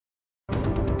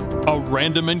A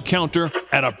random encounter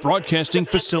at a broadcasting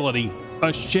facility.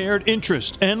 A shared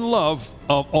interest and love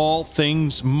of all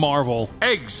things Marvel.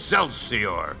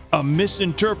 Excelsior! A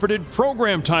misinterpreted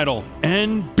program title.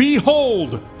 And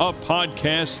behold, a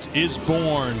podcast is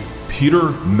born. Peter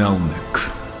Melnick.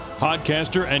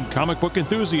 Podcaster and comic book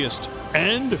enthusiast.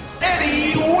 And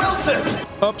Eddie Wilson!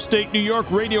 Upstate New York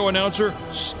radio announcer,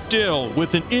 still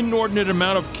with an inordinate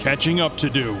amount of catching up to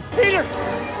do. Peter,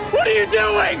 what are you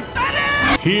doing? Eddie!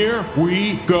 Here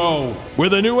we go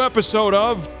with a new episode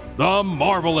of The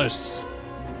Marvelists.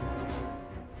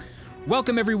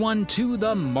 Welcome, everyone, to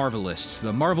The Marvelists,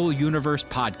 the Marvel Universe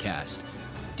podcast,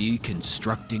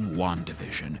 Deconstructing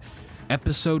WandaVision.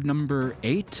 Episode number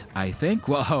 8, I think?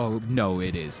 Well, no,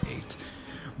 it is 8.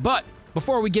 But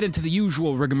before we get into the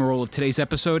usual rigmarole of today's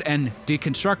episode and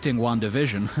deconstructing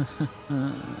WandaVision,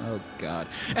 oh God.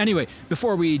 Anyway,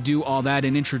 before we do all that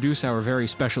and introduce our very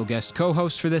special guest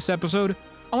co-host for this episode,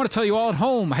 I want to tell you all at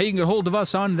home how you can get hold of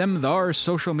us on them thar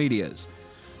social medias.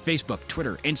 Facebook,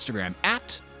 Twitter, Instagram,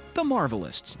 at The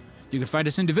Marvelists. You can find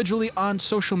us individually on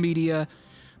social media.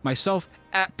 Myself,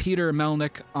 at Peter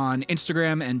Melnick on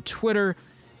Instagram and Twitter.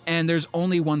 And there's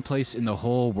only one place in the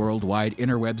whole worldwide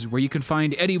interwebs where you can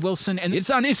find Eddie Wilson, and it's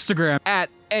on Instagram at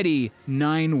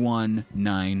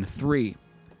Eddie9193.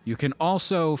 You can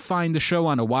also find the show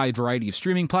on a wide variety of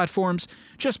streaming platforms.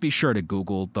 Just be sure to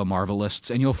Google The Marvelists,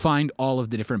 and you'll find all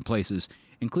of the different places,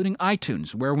 including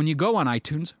iTunes, where when you go on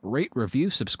iTunes, rate,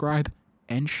 review, subscribe,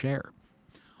 and share.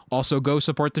 Also, go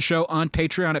support the show on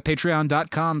Patreon at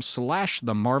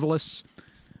patreon.com/themarvelists.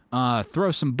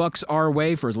 Throw some bucks our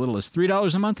way for as little as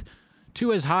 $3 a month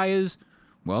to as high as,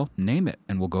 well, name it,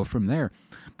 and we'll go from there.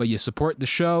 But you support the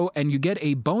show, and you get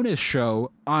a bonus show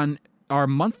on our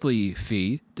monthly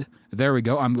feed. There we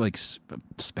go. I'm like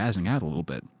spazzing out a little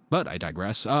bit, but I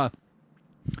digress. On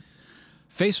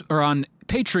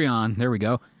Patreon, there we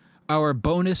go. Our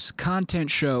bonus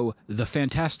content show, The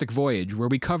Fantastic Voyage, where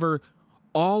we cover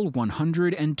all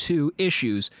 102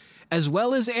 issues, as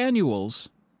well as annuals.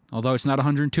 Although it's not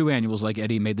 102 annuals like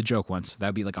Eddie made the joke once. That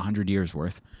would be like 100 years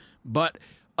worth. But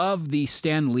of the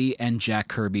Stan Lee and Jack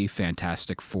Kirby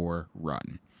Fantastic Four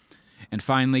run. And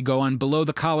finally, go on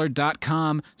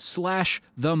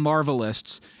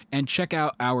belowthecollar.com/themarvelists and check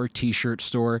out our t-shirt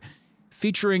store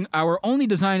featuring our only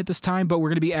design at this time, but we're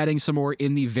going to be adding some more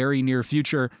in the very near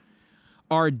future.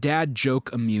 Our Dad Joke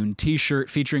Immune t-shirt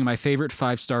featuring my favorite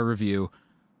 5-star review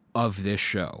of this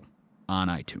show on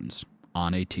iTunes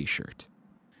on a t-shirt.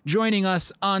 Joining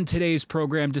us on today's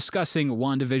program discussing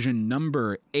WandaVision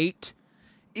number 8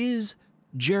 is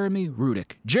Jeremy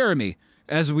Rudick. Jeremy,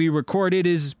 as we record it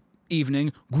is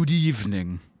evening. Good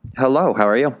evening. Hello, how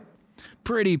are you?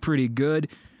 Pretty good.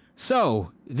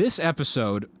 So, this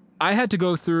episode, I had to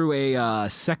go through a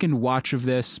second watch of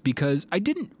this because I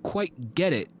didn't quite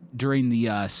get it during the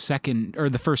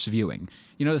the first viewing.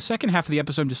 You know, the second half of the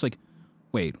episode, I'm just like,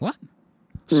 wait, what?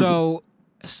 Mm-hmm. So,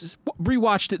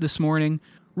 rewatched it this morning.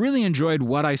 Really enjoyed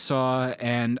what I saw,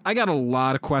 and I got a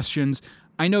lot of questions.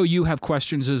 I know you have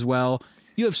questions as well.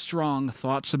 You have strong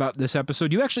thoughts about this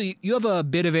episode. You have a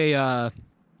bit of a,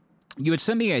 you had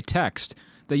sent me a text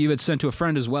that you had sent to a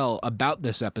friend as well about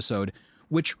this episode,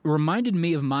 which reminded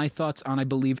me of my thoughts on, I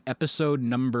believe, episode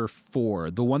number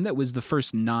 4, the one that was the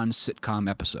first non-sitcom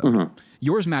episode. Mm-hmm.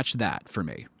 Yours matched that for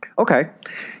me. Okay.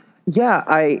 Yeah,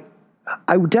 I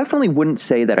definitely wouldn't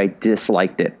say that I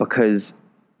disliked it because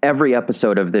every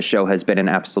episode of this show has been an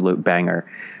absolute banger.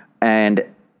 And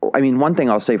I mean, one thing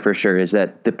I'll say for sure is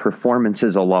that the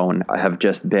performances alone have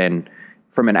just been,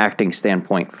 from an acting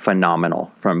standpoint,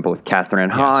 phenomenal. From both Kathryn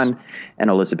Hahn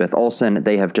and Elizabeth Olsen,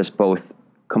 they have just both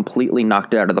completely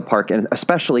knocked it out of the park, and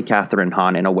especially Kathryn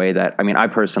Hahn in a way that, I mean, I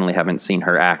personally haven't seen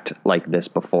her act like this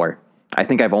before. I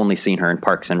think I've only seen her in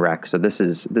Parks and Rec, so this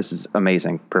is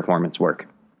amazing performance work.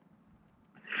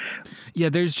 Yeah,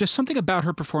 there's just something about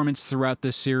her performance throughout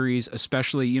this series,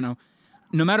 especially, you know,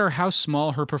 no matter how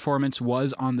small her performance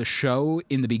was on the show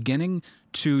in the beginning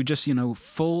to just, you know,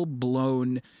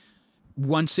 full-blown,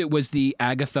 once it was the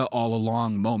Agatha all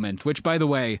along moment, which, by the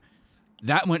way,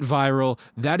 that went viral.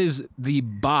 That is the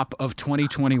bop of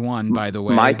 2021, by the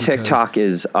way. My TikTok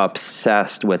is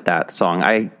obsessed with that song.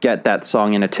 I get that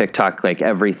song in a TikTok like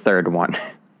every third one.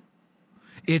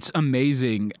 It's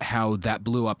amazing how that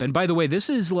blew up. And by the way, this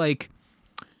is, I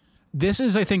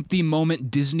think, the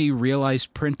moment Disney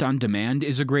realized print on demand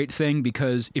is a great thing,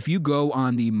 because if you go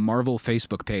on the Marvel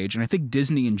Facebook page, and I think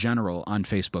Disney in general on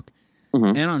Facebook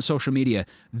and on social media,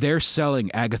 they're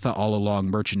selling Agatha All Along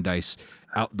merchandise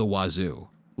out the wazoo.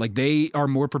 Like, they are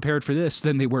more prepared for this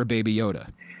than they were Baby Yoda.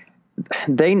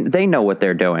 They know what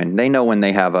they're doing. They know when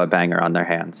they have a banger on their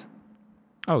hands.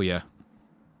 Oh, yeah.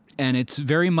 And it's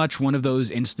very much one of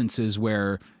those instances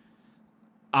where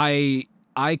I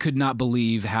could not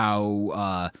believe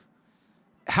how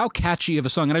catchy of a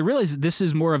song. And I realize this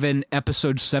is more of an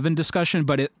episode 7 discussion,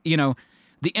 but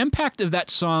the impact of that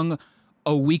song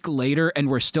a week later and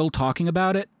we're still talking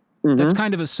about it, that's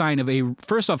kind of a sign of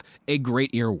first off, a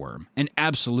great earworm, an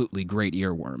absolutely great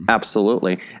earworm.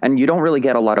 Absolutely. And you don't really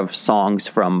get a lot of songs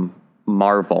from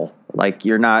Marvel. Like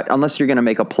unless you're going to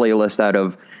make a playlist out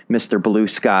of Mr. Blue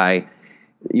Sky,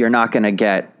 you're not going to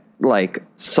get like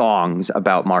songs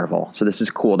about Marvel. So this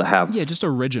is cool to have. Yeah, just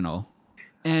original.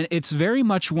 And it's very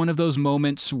much one of those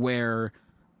moments where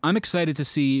I'm excited to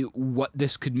see what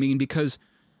this could mean because,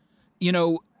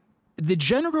 the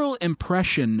general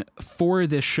impression for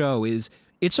this show is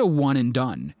it's a one and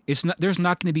done. There's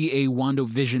not going to be a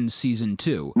WandaVision season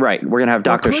 2. Right. We're going to have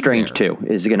Doctor Strange 2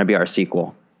 is going to be our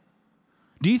sequel.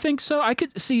 Do you think so? I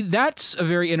could see that's a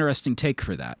very interesting take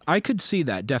for that. I could see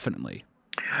that definitely.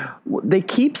 They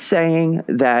keep saying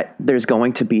that there's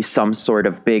going to be some sort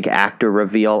of big actor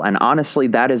reveal. And honestly,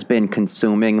 that has been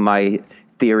consuming my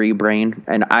theory brain.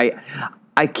 And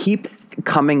I keep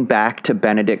coming back to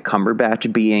Benedict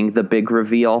Cumberbatch being the big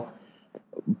reveal.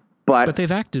 But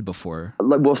they've acted before.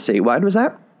 We'll see. What was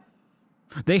that?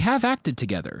 They have acted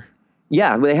together.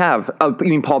 Yeah, they have. You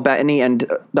mean Paul Bettany and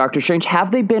Doctor Strange?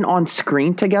 Have they been on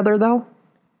screen together, though?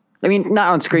 I mean,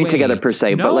 not on screen together per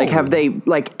se, but like, have they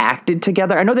like acted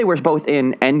together? I know they were both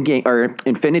in Endgame or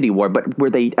Infinity War, but were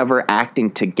they ever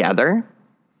acting together?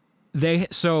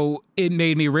 So it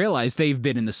made me realize they've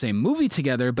been in the same movie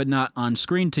together, but not on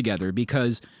screen together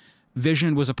because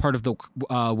Vision was a part of the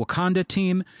Wakanda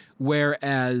team,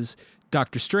 whereas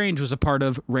Doctor Strange was a part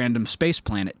of Random Space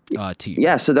Planet team.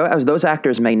 Yeah, so those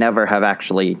actors may never have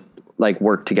actually like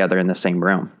worked together in the same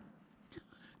room.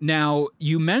 Now,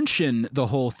 you mention the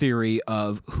whole theory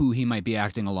of who he might be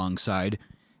acting alongside,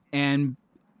 and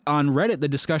on Reddit, the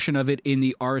discussion of it in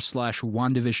the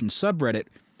r/WandaVision subreddit,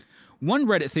 one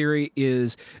Reddit theory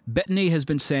is Bettany has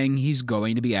been saying he's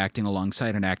going to be acting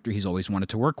alongside an actor he's always wanted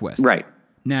to work with. Right.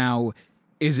 Now,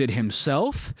 is it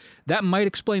himself? That might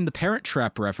explain the Parent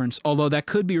Trap reference, although that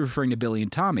could be referring to Billy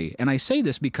and Tommy. And I say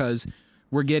this because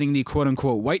we're getting the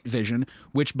quote-unquote White Vision,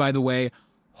 which, by the way,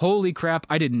 holy crap,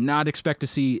 I did not expect to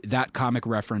see that comic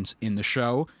reference in the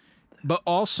show. But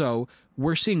also,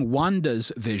 we're seeing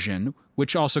Wanda's Vision,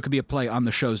 which also could be a play on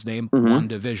the show's name,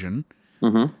 WandaVision,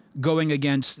 going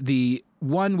against the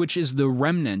one which is the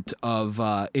remnant of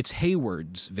it's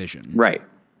Hayward's Vision. Right.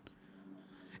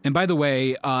 And by the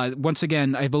way, once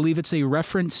again, I believe it's a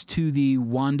reference to the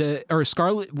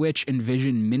Scarlet Witch and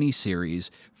Vision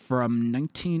miniseries from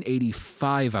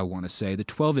 1985, I want to say, the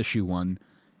 12-issue one,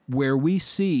 where we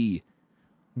see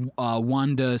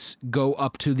Wanda go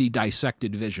up to the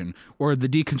dissected Vision or the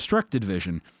deconstructed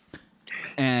Vision.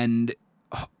 And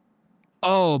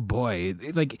oh boy,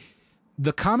 like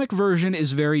the comic version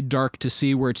is very dark to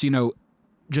see where it's,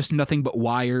 just nothing but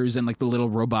wires and like the little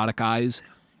robotic eyes.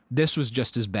 This was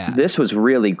just as bad. This was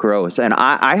really gross. And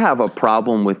I have a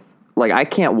problem with, like, I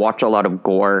can't watch a lot of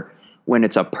gore when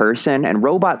it's a person, and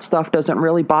robot stuff doesn't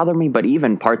really bother me, but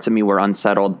even parts of me were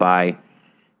unsettled by,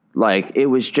 like, it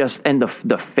was just, and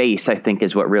the face, I think,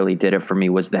 is what really did it for me,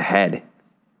 was the head.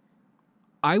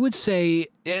 I would say,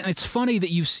 and it's funny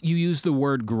that you use the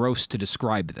word gross to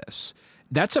describe this.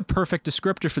 That's a perfect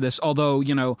descriptor for this, although,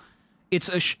 it's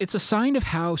a sign of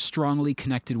how strongly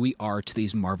connected we are to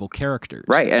these Marvel characters.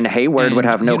 Right, and Hayward would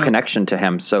have no connection to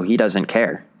him, so he doesn't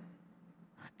care.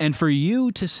 And for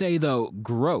you to say, though,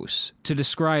 gross, to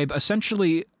describe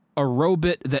essentially a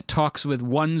robot that talks with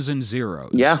ones and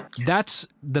zeros. Yeah. That's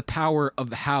the power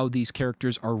of how these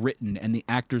characters are written and the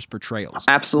actors' portrayals.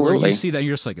 Absolutely. Where you see that, and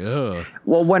you're just like, ugh.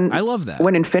 Well, I love that.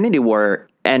 When Infinity War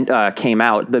came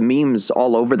out, the memes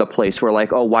all over the place were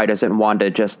like, oh, why doesn't Wanda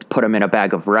just put him in a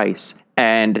bag of rice?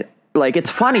 And, like,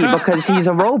 it's funny because he's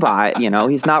a robot,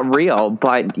 he's not real,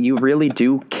 but you really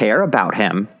do care about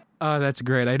him. Oh, that's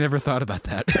great. I never thought about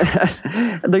that.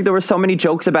 Like, there were so many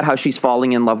jokes about how she's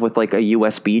falling in love with, like, a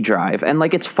USB drive. And,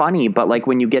 like, it's funny, but, like,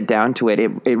 when you get down to it,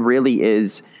 it really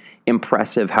is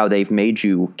impressive how they've made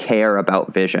you care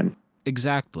about Vision.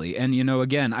 Exactly. And,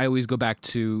 again, I always go back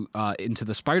to Into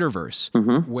the Spider-Verse,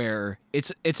 where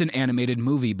it's an animated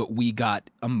movie, but we got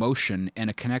emotion and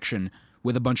a connection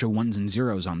with a bunch of ones and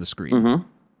zeros on the screen.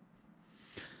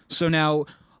 So now,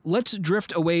 let's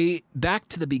drift away back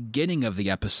to the beginning of the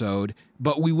episode,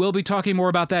 but we will be talking more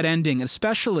about that ending,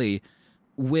 especially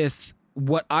with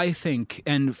what I think,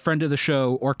 and friend of the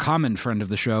show, or common friend of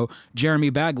the show, Jeremy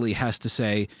Bagley has to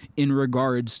say in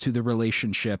regards to the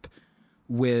relationship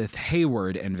with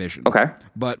Hayward and Vision. Okay.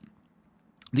 But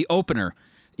the opener,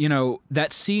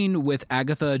 that scene with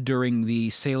Agatha during the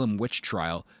Salem witch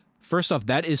trial, first off,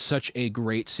 that is such a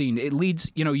great scene. It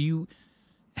leads, you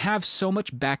have so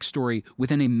much backstory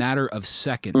within a matter of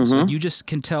seconds. Like, you just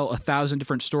can tell 1,000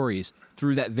 different stories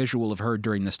through that visual of her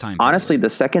during this time period. Honestly, the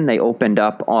second they opened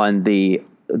up on the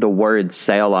word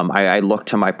Salem, I looked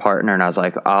to my partner and I was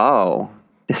like, oh,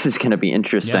 this is going to be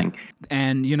interesting. Yeah.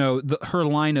 And, her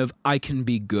line of, I can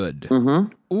be good.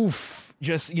 Oof.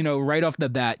 Just, right off the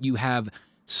bat, you have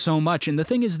so much. And the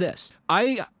thing is this,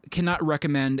 I cannot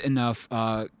recommend enough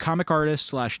comic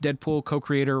artist / Deadpool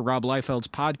co-creator Rob Liefeld's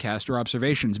podcast or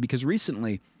Observations, because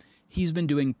recently he's been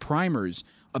doing primers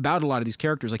about a lot of these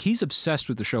characters. Like, he's obsessed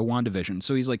with the show WandaVision.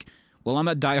 So he's like, well, I'm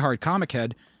a diehard comic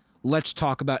head. Let's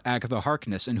talk about Agatha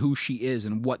Harkness and who she is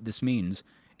and what this means.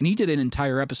 And he did an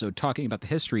entire episode talking about the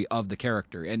history of the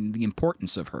character and the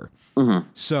importance of her.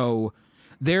 So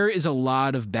there is a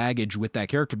lot of baggage with that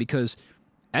character, because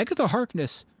Agatha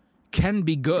Harkness can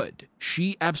be good.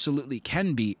 She absolutely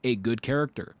can be a good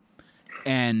character.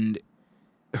 And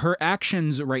her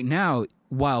actions right now,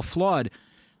 while flawed,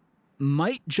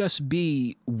 might just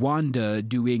be Wanda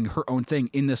doing her own thing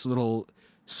in this little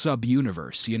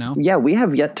sub-universe, Yeah, we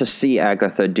have yet to see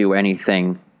Agatha do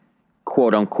anything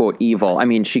quote-unquote evil. I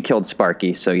mean, she killed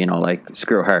Sparky, so,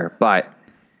 screw her. But...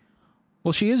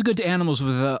 well, she is good to animals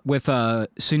with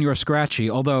Senor Scratchy,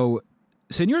 although...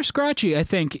 Senor Scratchy, I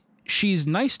think she's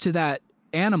nice to that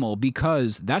animal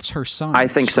because that's her son. I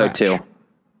think Scratch. so, too.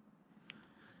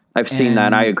 I've seen that,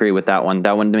 and I agree with that one.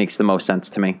 That one makes the most sense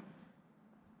to me.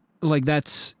 Like,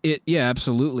 that's it. Yeah,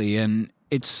 absolutely. And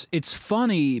it's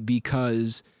funny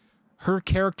because her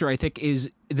character, I think,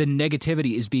 is the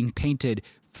negativity is being painted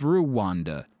through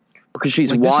Wanda. Because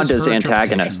she's Wanda's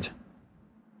antagonist.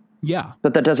 Yeah.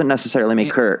 But that doesn't necessarily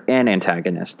make her an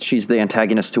antagonist. She's the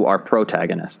antagonist to our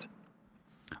protagonist.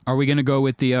 Are we going to go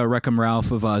with the Wreck-'em Ralph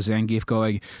of Zangief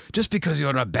going, just because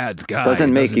you're a bad guy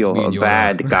doesn't make you a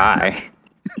bad guy.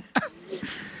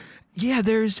 Yeah,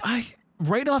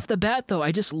 right off the bat, though,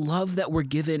 I just love that we're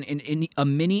given a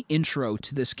mini intro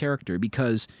to this character,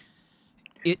 because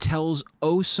it tells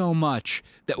so much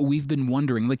that we've been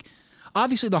wondering. Like,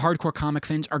 obviously the hardcore comic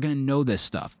fans are going to know this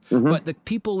stuff, but the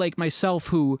people like myself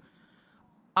who,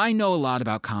 I know a lot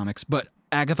about comics, but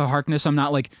Agatha Harkness, I'm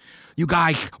not like, you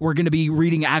guys, we're going to be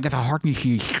reading Agatha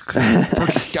Harkness'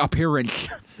 first appearance.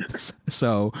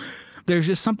 So there's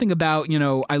just something about,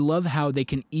 I love how they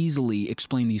can easily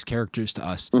explain these characters to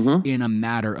us in a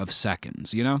matter of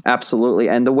seconds, Absolutely.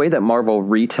 And the way that Marvel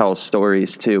retells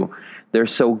stories, too, they're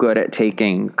so good at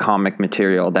taking comic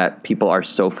material that people are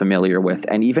so familiar with.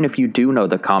 And even if you do know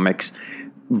the comics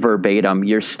verbatim,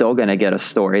 you're still going to get a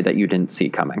story that you didn't see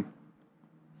coming.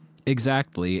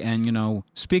 Exactly. And,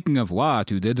 speaking of what,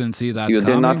 you didn't see that coming. You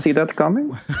did not see that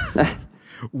coming?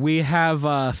 We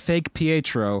have fake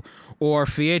Pietro, or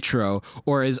Fietro,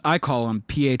 or as I call him,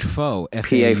 PH-Fo.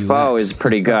 PH-Fo is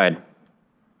pretty good.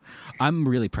 I'm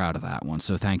really proud of that one,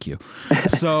 so thank you.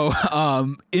 So,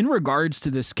 in regards to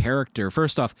this character,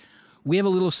 first off, we have a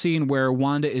little scene where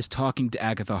Wanda is talking to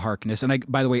Agatha Harkness. And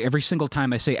by the way, every single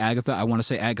time I say Agatha, I want to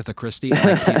say Agatha Christie, and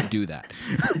I can't do that.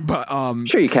 But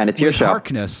sure you can. It's your show.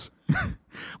 Harkness.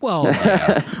 Well,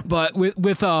 yeah. But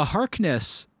with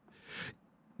Harkness,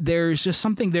 there's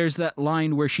that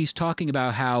line where she's talking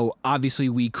about how obviously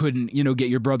we couldn't, get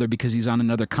your brother because he's on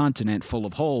another continent full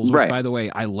of holes. Which, by the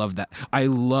way, I love that. I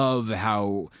love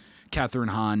how Catherine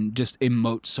Hahn just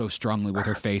emotes so strongly with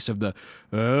her face of the,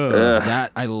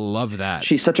 that, I love that.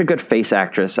 She's such a good face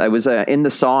actress. I was in the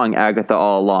song Agatha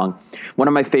All Along. One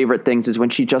of my favorite things is when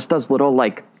she just does little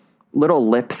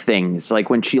lip things, like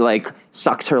when she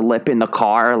sucks her lip in the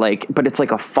car, but it's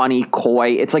like a funny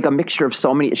coy. It's like a mixture of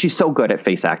so many. She's so good at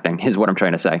face acting is what I'm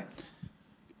trying to say.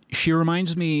 She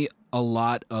reminds me a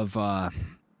lot of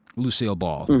Lucille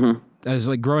Ball. As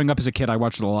growing up as a kid, I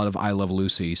watched a lot of I Love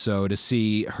Lucy. So to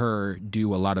see her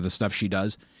do a lot of the stuff she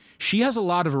does, she has a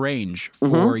lot of range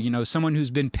for, someone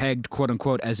who's been pegged, quote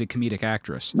unquote, as a comedic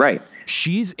actress. Right.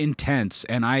 She's intense.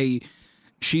 And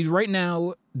she right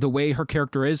now, the way her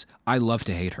character is, I love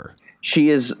to hate her. She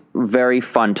is very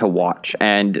fun to watch.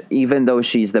 And even though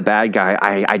she's the bad guy,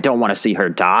 I don't want to see her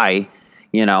die.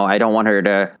 I don't want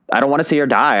to see her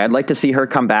die. I'd like to see her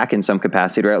come back in some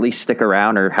capacity, or at least stick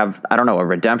around, or have, I don't know, a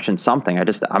redemption, something.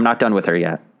 I'm not done with her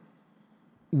yet.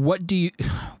 What do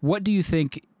you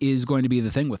think is going to be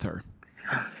the thing with her?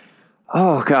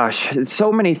 Oh gosh,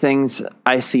 so many things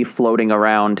I see floating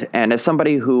around. And as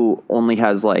somebody who only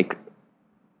has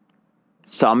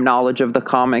some knowledge of the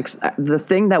comics, the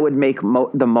thing that would make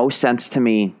the most sense to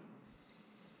me,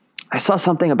 I saw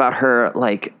something about her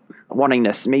wanting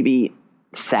this maybe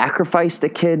sacrifice the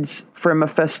kids for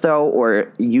Mephisto,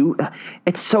 or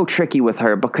it's so tricky with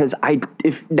her, because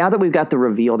if now that we've got the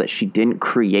reveal that she didn't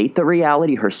create the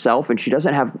reality herself and she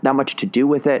doesn't have that much to do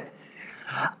with it,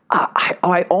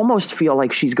 I almost feel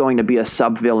like she's going to be a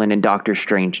sub-villain in Doctor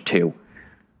Strange 2.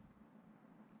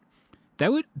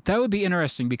 That would be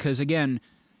interesting, because again,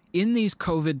 in these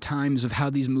COVID times of how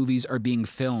these movies are being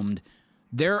filmed,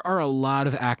 there are a lot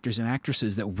of actors and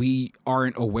actresses that we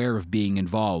aren't aware of being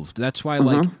involved. That's why,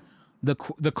 like, the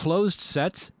closed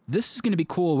sets, this is going to be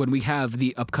cool when we have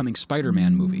the upcoming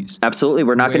Spider-Man movies. Absolutely.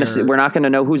 We're not going to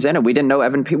know who's in it. We didn't know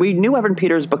we knew Evan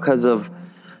Peters because of,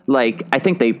 like, I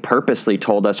think they purposely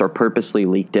told us or purposely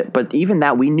leaked it, but even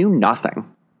that, we knew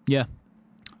nothing. Yeah.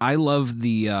 I love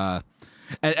the,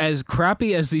 as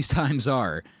crappy as these times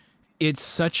are, it's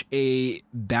such a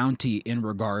bounty in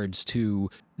regards to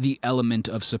the element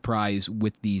of surprise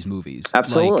with these movies.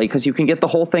 Absolutely, because you can get the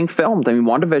whole thing filmed. I mean,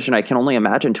 WandaVision, I can only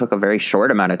imagine, took a very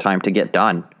short amount of time to get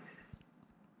done.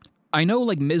 I know,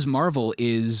 like, Ms. Marvel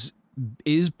is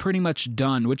pretty much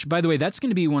done, which, by the way, that's going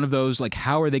to be one of those, like,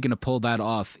 how are they going to pull that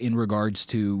off in regards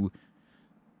to,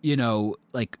 you know,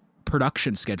 like,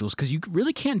 production schedules? Because you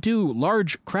really can't do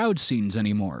large crowd scenes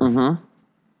anymore. Mm-hmm.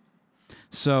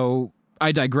 So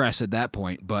I digress at that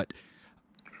point, but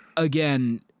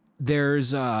again,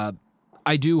 there's I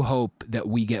do hope that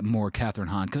we get more Catherine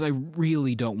Hahn, because I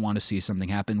really don't want to see something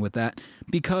happen with that,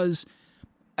 because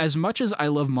as much as I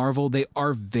love Marvel, they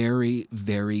are very,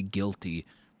 very guilty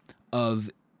of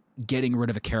getting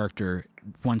rid of a character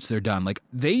once they're done. Like,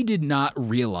 they did not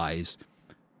realize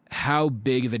how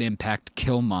big of an impact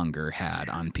Killmonger had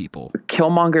on people.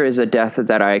 Killmonger is a death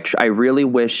that I really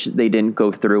wish they didn't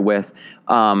go through with.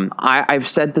 I've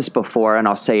said this before, and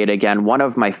I'll say it again. One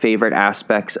of my favorite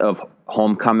aspects of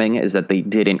Homecoming is that they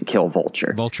didn't kill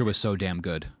Vulture. Vulture was so damn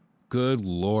good. Good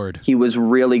Lord. He was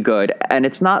really good. And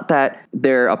it's not that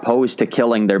they're opposed to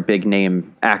killing their big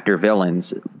name actor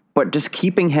villains, but just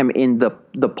keeping him in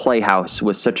the playhouse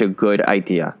was such a good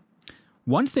idea.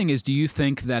 One thing is, do you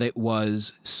think that it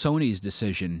was Sony's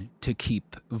decision to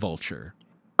keep Vulture?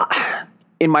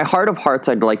 In my heart of hearts,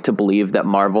 I'd like to believe that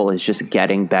Marvel is just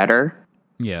getting better.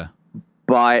 Yeah.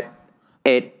 But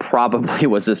it probably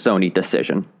was a Sony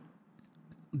decision.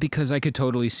 Because I could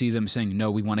totally see them saying,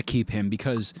 no, we want to keep him,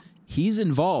 because he's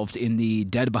involved in the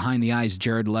Dead Behind the Eyes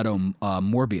Jared Leto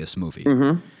Morbius movie.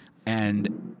 Mm-hmm.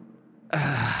 And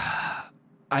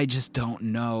I just don't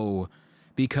know,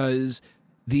 because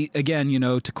again, you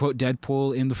know, to quote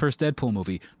Deadpool in the first Deadpool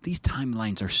movie, these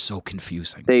timelines are so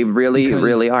confusing. They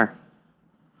really are.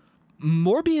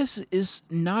 Morbius is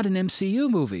not an MCU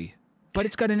movie, but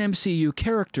it's got an MCU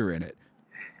character in it.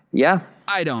 Yeah.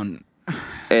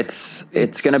 It's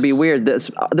going to be weird. This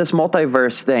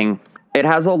multiverse thing, it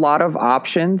has a lot of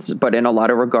options, but in a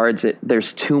lot of regards,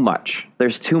 there's too much.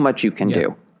 There's too much you can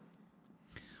do.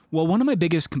 Well, one of my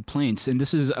biggest complaints, and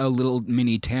this is a little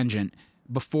mini tangent,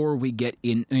 before we get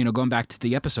in, you know, going back to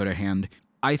the episode at hand,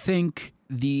 I think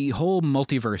the whole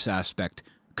multiverse aspect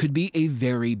could be a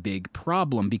very big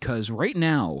problem, because right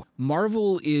now,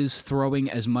 Marvel is throwing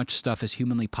as much stuff as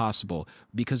humanly possible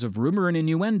because of rumor and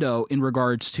innuendo in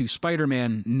regards to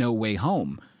Spider-Man No Way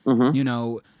Home. Mm-hmm. You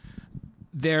know,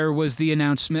 there was the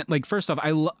announcement, like, first off,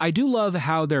 I do love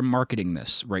how they're marketing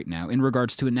this right now in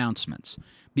regards to announcements,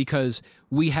 because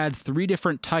we had 3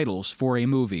 different titles for a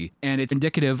movie, and it's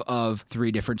indicative of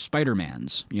 3 different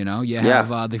Spider-Mans. You know, you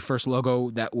have the first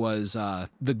logo that was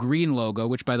the green logo,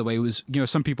 which, by the way, was, you know,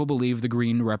 some people believe the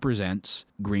green represents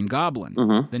Green Goblin.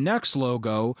 Mm-hmm. The next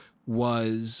logo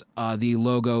was the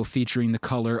logo featuring the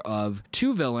color of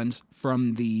 2 villains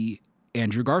from the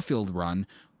Andrew Garfield run,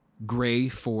 gray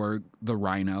for the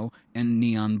Rhino and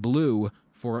neon blue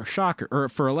for Shocker, or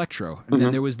for Electro. And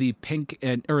then there was the pink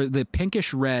or the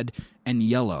pinkish red and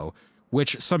yellow,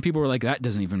 which some people were like, that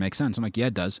doesn't even make sense. I'm like, yeah,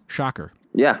 it does. Shocker.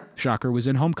 Yeah. Shocker was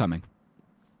in Homecoming.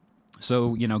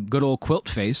 So, you know, good old quilt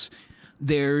face.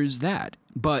 There's that.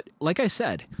 But like I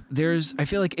said, I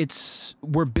feel like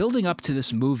we're building up to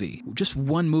this movie, just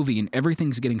one movie, and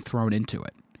everything's getting thrown into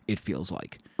it. It feels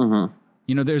like. Mm-hmm.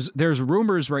 You know, there's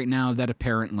rumors right now that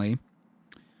apparently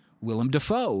Willem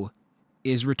Dafoe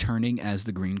is returning as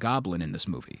the Green Goblin in this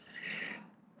movie.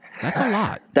 That's a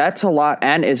lot. That's a lot.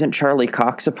 And isn't Charlie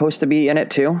Cox supposed to be in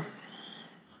it too?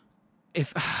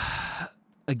 If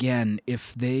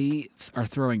they are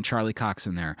throwing Charlie Cox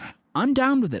in there, I'm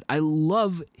down with it. I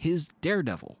love his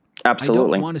Daredevil. Absolutely.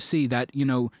 I don't want to see that, you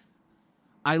know,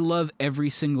 I love every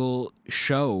single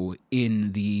show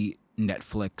in the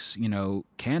Netflix, you know,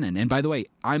 canon. And by the way,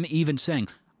 I'm even saying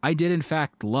I did in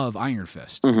fact love Iron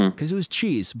Fist because it was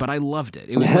cheese, but I loved it.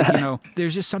 It was like,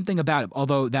 there's just something about it.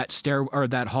 Although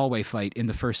that hallway fight in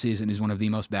the first season is one of the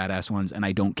most badass ones, and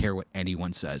I don't care what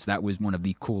anyone says. That was one of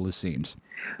the coolest scenes.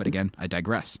 But again, I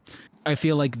digress. I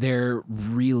feel like they're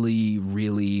really,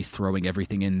 really throwing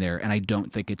everything in there, and I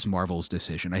don't think it's Marvel's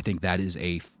decision. I think that is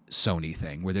a Sony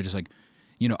thing where they're just like,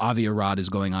 Avi Arad is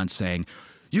going on saying,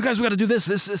 "You guys, we got to do this,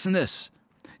 and this,"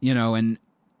 and.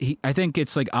 I think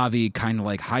it's like Avi kind of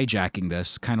like hijacking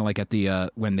this, kind of like at the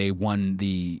when they won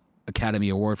the Academy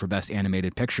Award for Best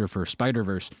Animated Picture for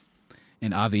Spider-Verse,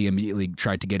 and Avi immediately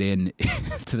tried to get in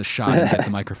to the shot and get the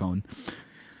microphone.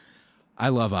 I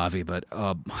love Avi, but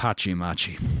hachi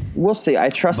machi. We'll see. I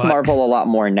trust Marvel a lot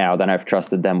more now than I've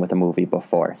trusted them with a movie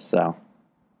before. So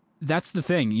that's the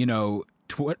thing,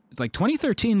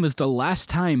 2013 was the last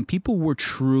time people were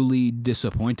truly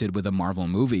disappointed with a Marvel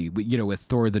movie, with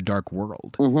Thor: The Dark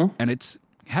World. And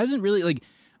hasn't really,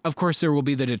 of course there will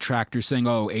be the detractors saying,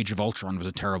 "Oh, Age of Ultron was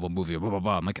a terrible movie, blah, blah,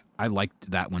 blah." I'm like, I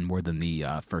liked that one more than the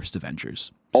first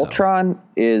Avengers. Ultron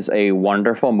is a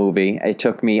wonderful movie. It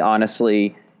took me,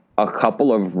 honestly, a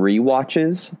couple of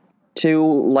rewatches to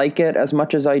like it as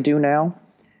much as I do now.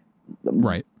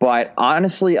 Right. But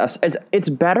honestly, it's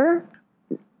better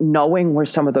knowing where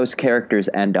some of those characters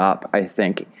end up. I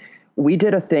think we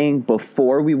did a thing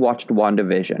before we watched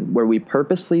WandaVision where we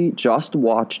purposely just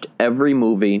watched every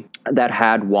movie that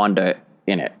had Wanda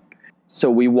in it. So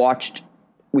we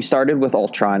started with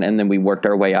Ultron and then we worked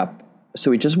our way up.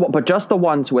 So but just the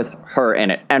ones with her in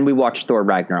it. And we watched Thor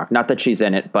Ragnarok. Not that she's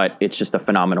in it, but it's just a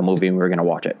phenomenal movie and we were going to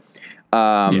watch it.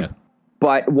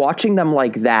 But watching them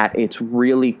like that, it's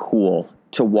really cool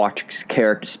to watch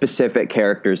specific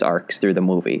characters' arcs through the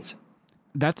movies.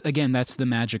 That's the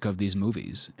magic of these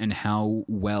movies and how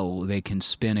well they can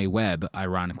spin a web,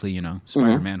 ironically,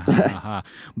 Spider-Man, ha, ha, ha.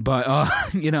 But,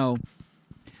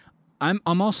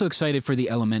 I'm also excited for the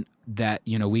element that,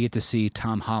 we get to see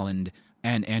Tom Holland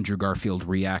and Andrew Garfield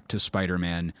react to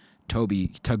Spider-Man,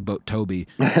 Tugboat Toby,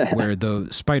 where the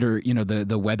spider,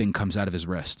 the webbing comes out of his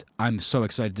wrist. I'm so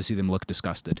excited to see them look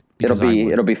disgusted. It'll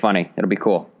be funny. It'll be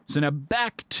cool. So now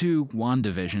back to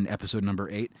WandaVision, episode number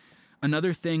 8.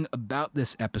 Another thing about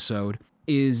this episode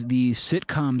is the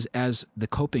sitcoms as the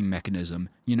coping mechanism,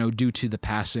 due to the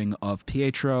passing of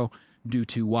Pietro, due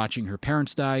to watching her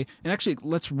parents die. And actually,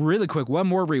 let's really quick, one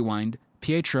more rewind.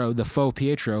 Pietro, the faux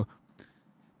Pietro.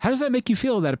 How does that make you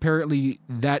feel that apparently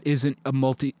that isn't a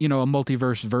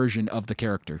multiverse version of the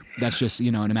character? That's just,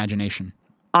 an imagination.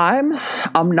 I'm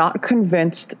not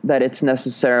convinced that it's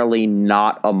necessarily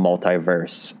not a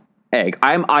multiverse egg.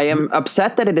 I am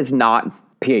upset that it is not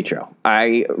Pietro.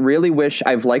 I really wish.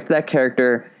 I've liked that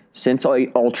character since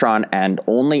Ultron and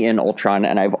only in Ultron,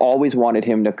 and I've always wanted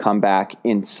him to come back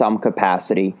in some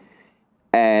capacity.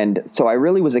 And so I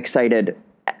really was excited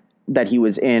that he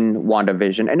was in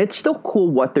WandaVision, and it's still cool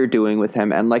what they're doing with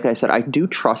him. And like I said, I do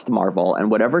trust Marvel, and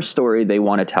whatever story they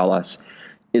want to tell us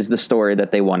is the story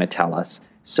that they want to tell us.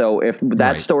 So if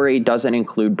that story doesn't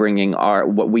include bringing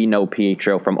what we know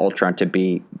Pietro from Ultron to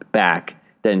be back,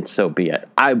 then so be it.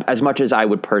 As much as I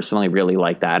would personally really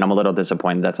like that, and I'm a little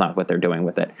disappointed that's not what they're doing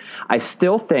with it. I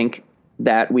still think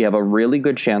that we have a really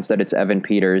good chance that it's Evan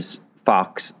Peters,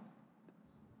 Fox,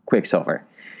 Quicksilver.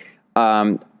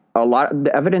 A lot of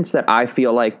the evidence that I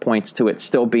feel like points to it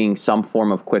still being some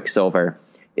form of Quicksilver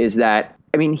is that,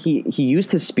 he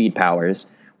used his speed powers,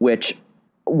 which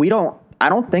I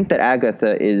don't think that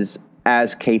Agatha is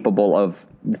as capable of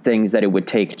the things that it would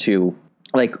take to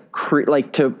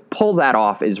to pull that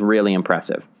off is really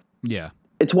impressive. Yeah.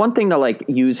 It's one thing to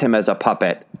use him as a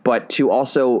puppet, but to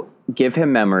also give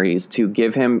him memories, to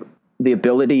give him the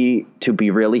ability to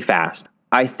be really fast.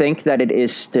 I think that it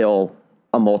is still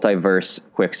a multiverse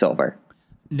Quicksilver.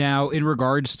 Now, in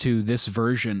regards to this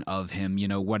version of him,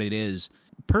 what it is,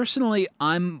 personally,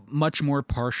 I'm much more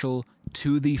partial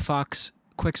to the Fox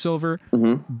Quicksilver.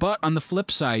 But on the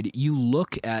flip side, you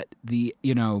look at the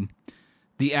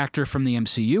actor from the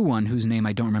MCU one, whose name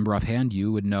I don't remember offhand.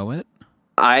 You would know it.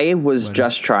 I was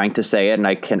trying to say it, and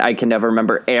I can never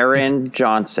remember. Aaron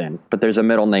Johnson, but there's a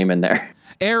middle name in there.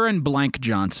 Aaron Blank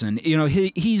Johnson.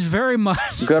 He's very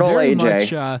much good old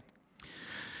AJ. Much,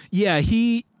 yeah,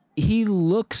 he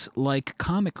looks like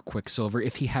comic Quicksilver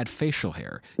if he had facial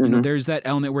hair. There's that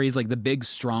element where he's like the big,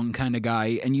 strong kind of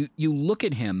guy, and you look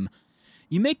at him,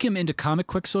 you make him into comic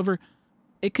Quicksilver,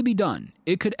 it could be done.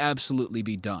 It could absolutely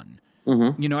be done.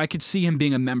 I could see him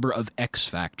being a member of X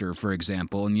Factor, for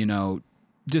example, and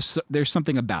just there's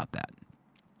something about that.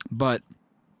 But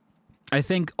I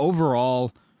think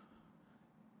overall,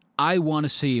 I want to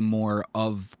see more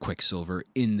of Quicksilver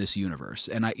in this universe,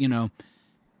 and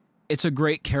it's a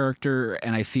great character,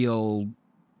 and I feel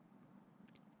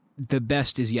the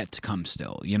best is yet to come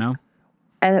still, you know?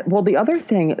 And well, the other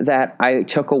thing that I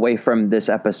took away from this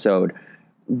episode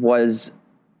was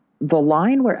the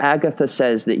line where Agatha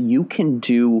says that you can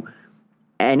do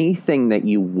anything that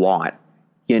you want,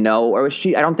 you know, or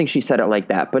I don't think she said it like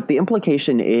that, but the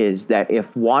implication is that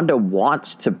if Wanda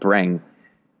wants to bring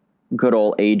good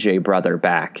old AJ brother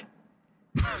back,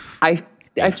 I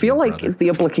feel like brother. the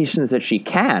implication is that she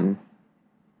can.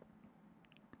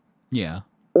 Yeah.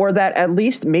 Or that at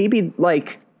least maybe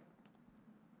like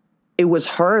it was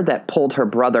her that pulled her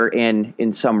brother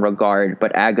in some regard,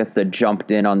 but Agatha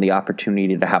jumped in on the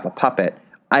opportunity to have a puppet.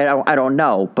 I don't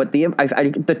know, but the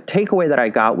takeaway that I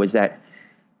got was that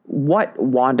what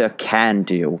Wanda can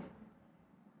do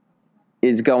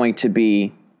is going to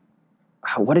be,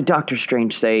 what did Doctor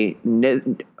Strange say?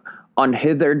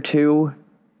 Unhithered to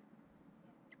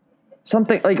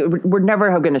something like we're never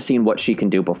going to see what she can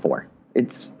do before.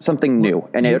 It's something new,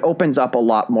 and it opens up a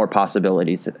lot more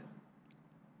possibilities.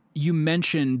 You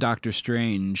mentioned Doctor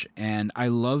Strange, and I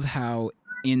love how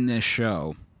in this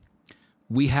show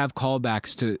we have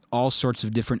callbacks to all sorts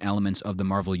of different elements of the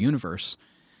Marvel Universe.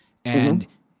 And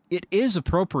it is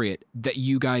appropriate that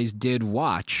you guys did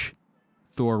watch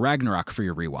Thor Ragnarok for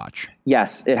your rewatch.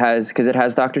 Yes, it has, because it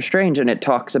has Doctor Strange, and it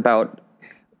talks about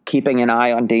keeping an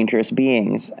eye on dangerous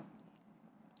beings.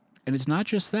 And it's not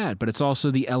just that, but it's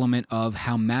also the element of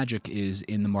how magic is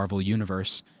in the Marvel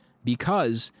Universe,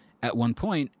 because at one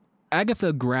point,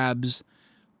 Agatha grabs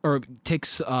or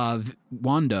takes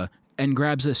Wanda and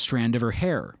grabs a strand of her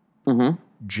hair,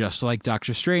 just like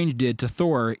Doctor Strange did to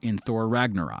Thor in Thor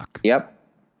Ragnarok. Yep.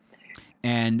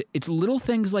 And it's little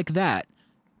things like that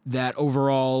that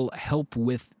overall help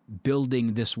with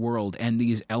building this world and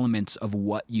these elements of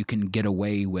what you can get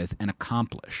away with and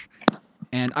accomplish.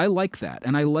 And I like that.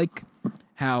 And I like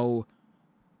how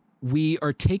we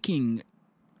are taking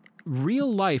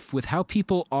real life with how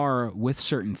people are with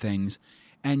certain things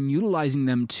and utilizing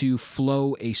them to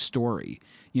flow a story.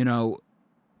 You know,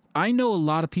 I know a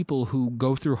lot of people who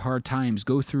go through hard times,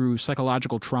 go through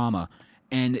psychological trauma,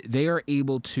 and they are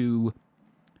able to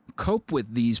cope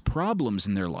with these problems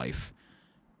in their life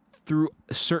through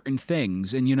certain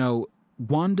things. And, you know,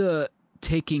 Wanda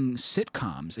taking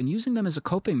sitcoms and using them as a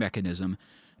coping mechanism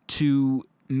to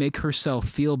make herself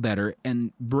feel better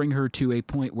and bring her to a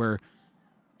point where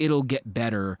it'll get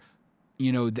better.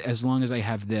 You know, as long as I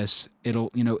have this, it'll,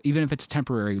 you know, even if it's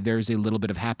temporary, there's a little bit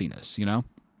of happiness, you know?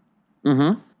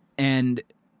 And,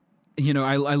 you know,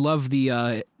 I love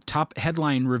the top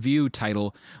headline review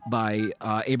title by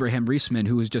Abraham Reisman,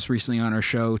 who was just recently on our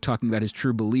show talking about his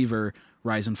True Believer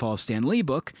Rise and Fall of Stan Lee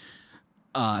book,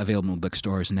 available in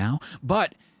bookstores now.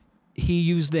 But he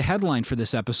used the headline for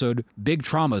this episode, Big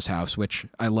Trauma's House, which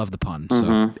I love the pun,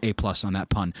 so A+ on that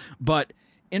pun. But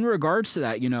in regards to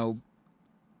that, you know,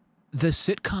 the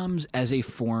sitcoms as a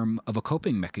form of a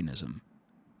coping mechanism.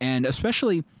 And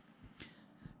especially,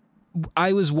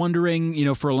 I was wondering, you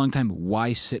know, for a long time,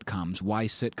 why sitcoms? Why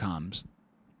sitcoms?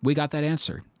 We got that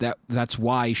answer. That's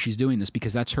why she's doing this,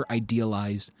 because that's her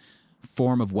idealized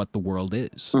form of what the world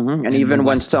is. And even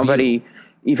when somebody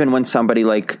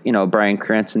like, you know, Bryan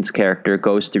Cranston's character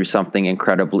goes through something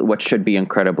what should be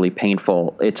incredibly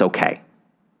painful, it's okay.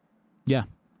 Yeah.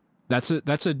 That's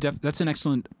an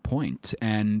excellent point.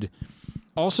 And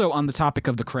also on the topic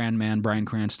of the Cran Man, Bryan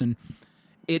Cranston,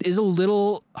 it is a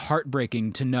little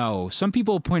heartbreaking to know. Some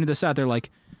people pointed this out. They're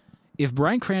like, if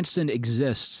Bryan Cranston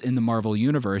exists in the Marvel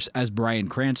Universe as Bryan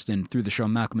Cranston through the show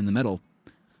Malcolm in the Middle,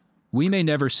 we may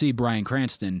never see Bryan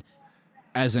Cranston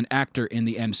as an actor in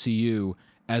the MCU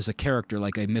as a character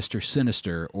like a Mr.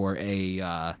 Sinister or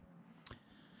a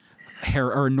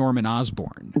Norman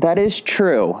Osborn. That is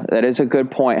true. That is a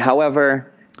good point.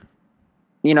 However,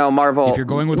 you know, Marvel, if you're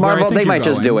going with Marvel, where I think they might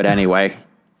just do it anyway.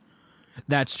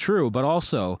 That's true, but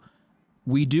also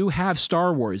we do have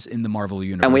Star Wars in the Marvel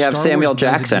universe, and we have Star Samuel Wars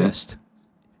does Jackson. Exist.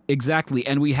 Exactly,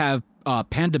 and we have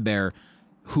Panda Bear,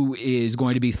 who is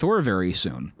going to be Thor very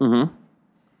soon.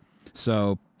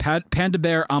 So Panda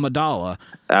Bear Amidala,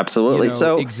 absolutely. You know,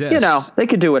 so exists. You know, they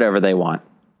could do whatever they want.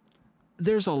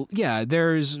 There's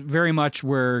very much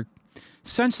where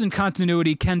sense and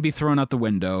continuity can be thrown out the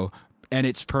window, and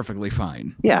it's perfectly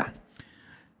fine. Yeah.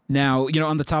 Now, you know,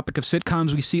 on the topic of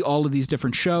sitcoms, we see all of these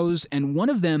different shows, and one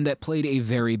of them that played a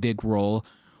very big role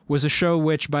was a show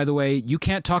which, by the way, you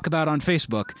can't talk about on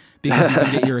Facebook because you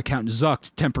can get your account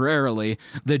zucked temporarily,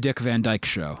 the Dick Van Dyke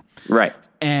Show. Right.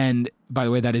 And by the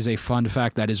way, that is a fun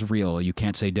fact that is real. You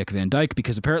can't say Dick Van Dyke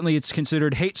because apparently it's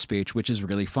considered hate speech, which is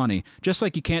really funny. Just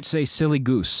like you can't say silly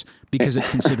goose because it's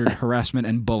considered harassment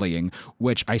and bullying,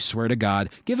 which I swear to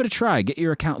God, give it a try. Get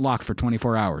your account locked for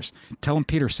 24 hours. Tell them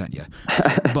Peter sent you.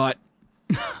 But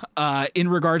in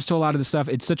regards to a lot of the stuff,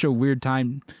 it's such a weird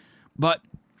time. But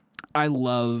I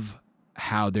love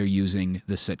how they're using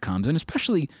the sitcoms, and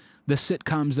especially the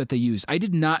sitcoms that they use. I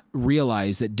did not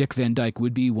realize that Dick Van Dyke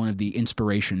would be one of the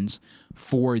inspirations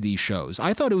for these shows.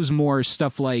 I thought it was more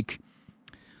stuff like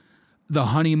The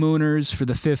Honeymooners for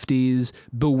the 50s,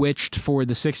 Bewitched for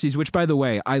the 60s, which, by the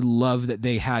way, I love that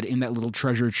they had in that little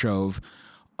treasure trove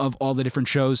of all the different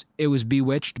shows. It was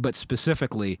Bewitched, but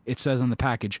specifically, it says on the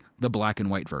package, the black and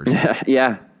white version.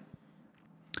 Yeah.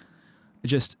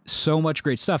 Just so much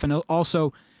great stuff. And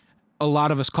also, a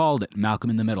lot of us called it Malcolm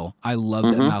in the Middle. I love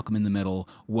that Malcolm in the Middle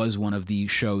was one of the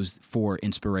shows for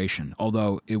inspiration.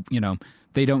 Although,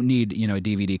 they don't need, a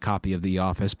DVD copy of The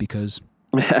Office because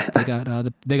they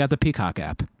got the Peacock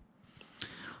app.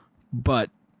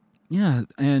 But yeah,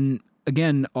 and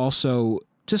again, also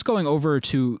just going over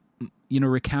to,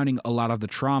 recounting a lot of the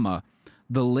trauma,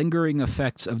 the lingering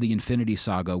effects of the Infinity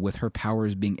Saga with her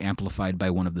powers being amplified by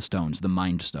one of the stones, the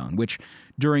Mind Stone, which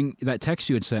during that text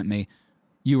you had sent me,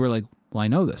 you were like, well, I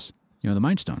know this. The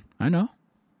Mind Stone. I know.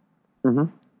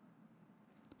 Mm-hmm.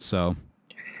 So.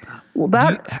 Well,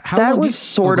 that was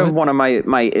sort of one of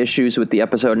my issues with the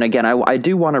episode. And again, I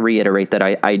do want to reiterate that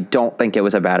I don't think it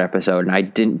was a bad episode, and I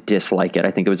didn't dislike it.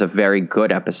 I think it was a very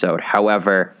good episode.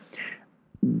 However,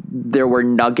 there were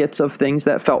nuggets of things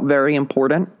that felt very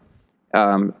important.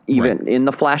 Even in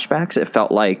the flashbacks, it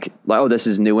felt like, oh, this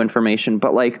is new information.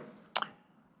 But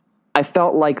I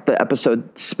felt like the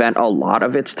episode spent a lot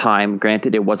of its time.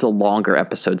 Granted, it was a longer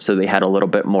episode, so they had a little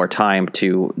bit more time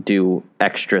to do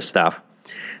extra stuff.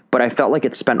 But I felt like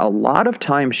it spent a lot of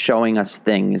time showing us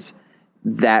things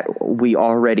that we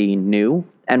already knew.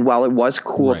 And while it was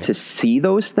cool to see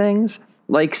those things,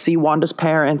 like see Wanda's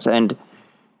parents and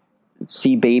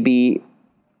see baby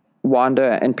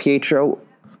Wanda and Pietro,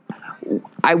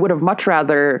 I would have much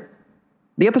rather...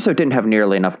 The episode didn't have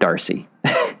nearly enough Darcy.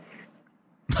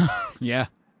 Yeah,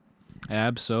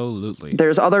 absolutely.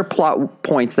 There's other plot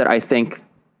points that I think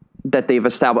that they've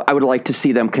established. I would like to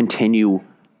see them continue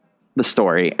the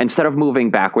story instead of moving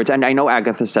backwards. And I know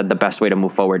Agatha said the best way to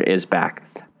move forward is back.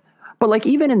 But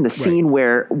even in the scene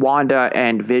where Wanda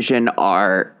and Vision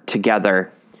are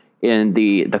together in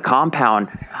the compound,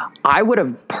 I would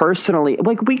have personally,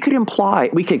 we could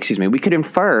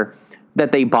infer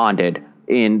that they bonded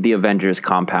in the Avengers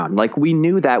compound. We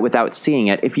knew that without seeing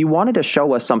it. If you wanted to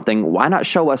show us something, why not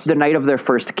show us the night of their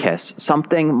first kiss?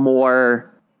 Something more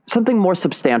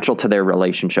substantial to their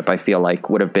relationship, I feel like,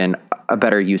 would have been a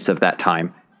better use of that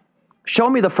time. Show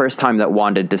me the first time that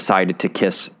Wanda decided to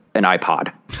kiss an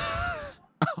iPod.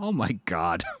 Oh my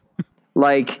God.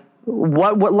 What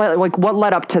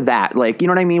led up to that? You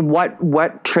know what I mean?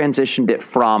 What transitioned it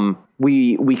from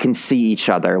we can see each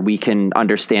other, we can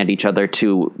understand each other,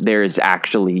 to there's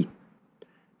actually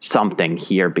something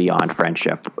here beyond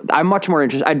friendship?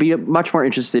 I'd be much more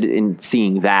interested in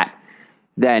seeing that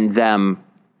than them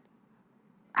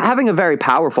having a very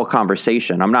powerful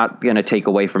conversation. I'm not going to take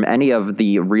away from any of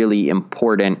the really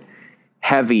important,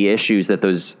 heavy issues that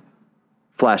those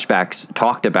flashbacks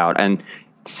talked about, and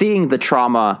seeing the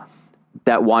trauma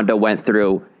that Wanda went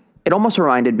through, it almost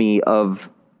reminded me of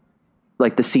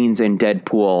the scenes in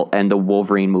Deadpool and the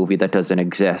Wolverine movie that doesn't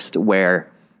exist, where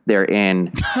they're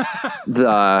in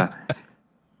the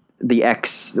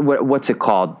what's it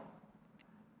called?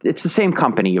 It's the same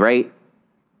company, right?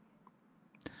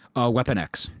 Weapon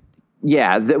X.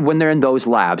 Yeah, when they're in those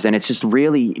labs, and it's just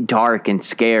really dark and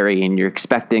scary, and you're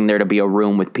expecting there to be a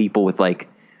room with people with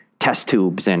test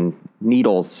tubes and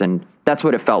needles, and that's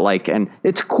what it felt like. And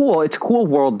it's cool. It's cool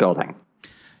world building.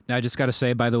 Now, I just got to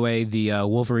say, by the way, the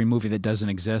Wolverine movie that doesn't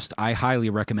exist, I highly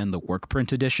recommend the work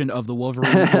print edition of the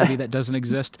Wolverine movie that doesn't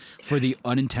exist for the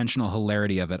unintentional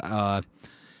hilarity of it.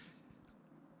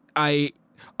 I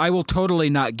will totally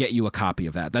not get you a copy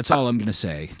of that. That's all I'm going to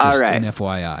say. Just all right. An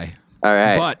FYI. All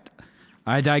right. But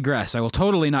I digress. I will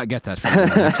totally not get that from you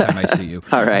the next time I see you.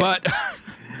 All right. But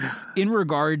in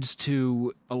regards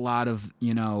to a lot of,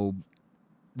 I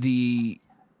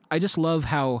just love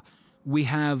how we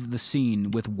have the scene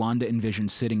with Wanda and Vision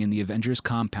sitting in the Avengers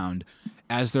compound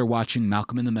as they're watching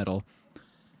Malcolm in the Middle.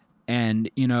 And,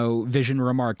 Vision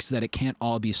remarks that it can't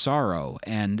all be sorrow.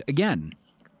 And again,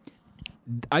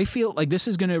 I feel like this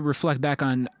is going to reflect back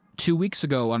on 2 weeks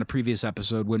ago on a previous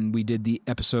episode when we did the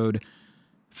episode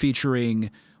featuring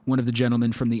one of the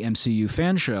gentlemen from the MCU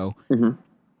fan show. Mm-hmm.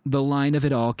 the line of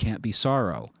it all can't be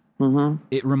sorrow. Mm-hmm.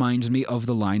 It reminds me of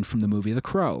the line from the movie The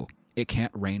Crow. It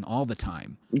can't rain all the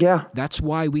time. Yeah. That's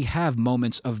why we have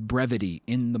moments of brevity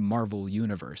in the Marvel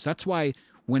universe. That's why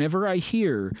whenever I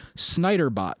hear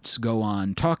Snyderbots go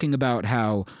on talking about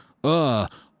how,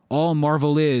 all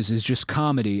Marvel is just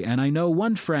comedy, and I know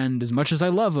one friend, as much as I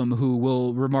love him, who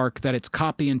will remark that it's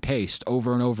copy and paste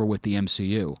over and over with the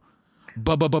MCU.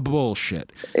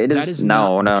 Bullshit. That is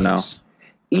no.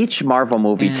 Each Marvel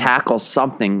movie tackles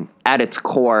something at its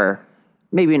core.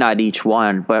 Maybe not each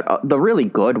one, but the really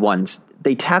good ones,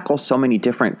 they tackle so many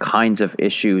different kinds of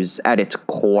issues at its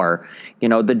core. You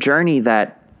know, the journey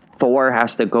that Thor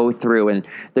has to go through, and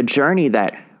the journey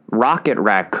that Rocket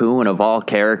Raccoon, of all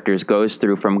characters, goes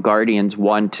through from Guardians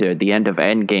 1 to the end of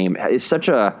Endgame is such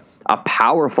a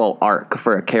powerful arc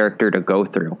for a character to go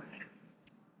through.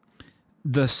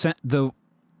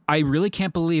 I really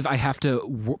can't believe I have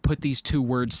to put these two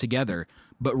words together,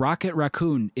 but Rocket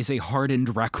Raccoon is a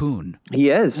hardened raccoon. He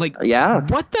is. Like, yeah.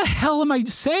 What the hell am I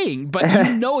saying? But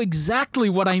you know exactly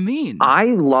what I mean. I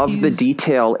love the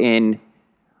detail in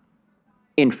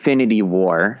Infinity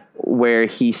War where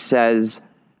he says,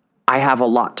 I have a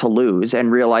lot to lose,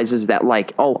 and realizes that,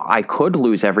 like, I could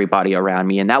lose everybody around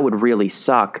me, and that would really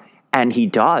suck. And he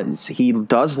does.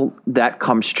 That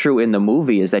comes true in the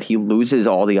movie, is that he loses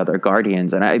all the other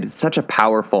Guardians. And it's such a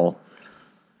powerful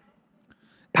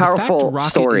Rocket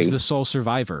story. Is the sole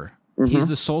survivor. Mm-hmm. He's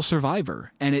the sole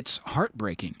survivor, and it's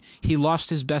heartbreaking. He lost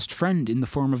his best friend in the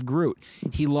form of Groot.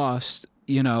 He lost,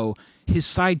 his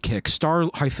sidekick,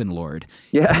 Star-Lord.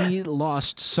 Yeah. He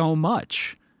lost so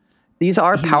much. These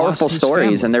are powerful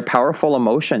stories, and they're powerful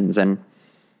emotions, and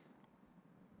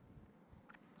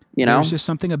there's just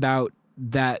something about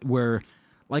that where,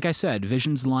 like I said,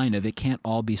 Vision's line of "it can't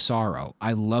all be sorrow."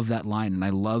 I love that line, and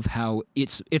I love how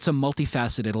it's a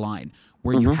multifaceted line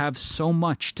where you have so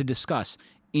much to discuss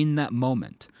in that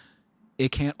moment.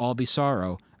 It can't all be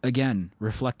sorrow. Again,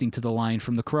 reflecting to the line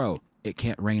from The Crow, "It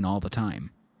can't rain all the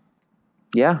time."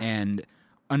 Yeah. And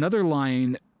another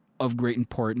line of great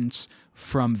importance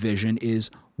from Vision is,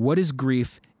 "What is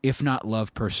grief if not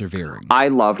love persevering?" I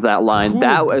love that line.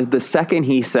 That was the second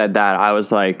he said that, I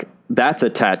was like, that's a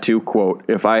tattoo quote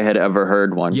if I had ever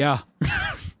heard one. Yeah.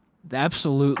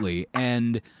 Absolutely.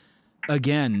 And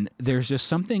again, there's just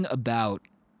something about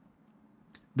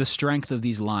the strength of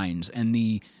these lines and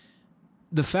the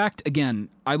fact, again,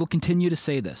 I will continue to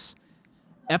say this.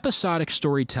 Episodic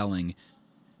storytelling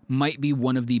might be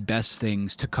one of the best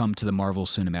things to come to the Marvel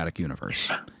Cinematic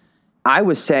Universe. I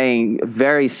was saying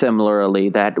very similarly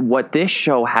that what this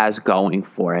show has going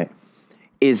for it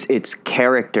is its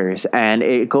characters, and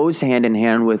it goes hand in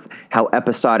hand with how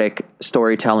episodic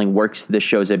storytelling works to the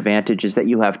show's advantage, is that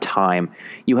you have time.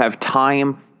 You have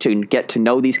time to get to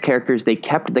know these characters. They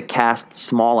kept the cast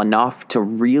small enough to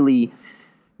really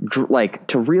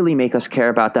make us care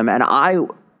about them. And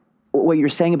what you're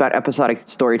saying about episodic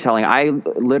storytelling, I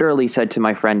literally said to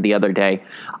my friend the other day,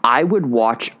 I would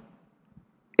watch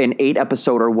an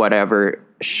 8-episode or whatever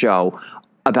show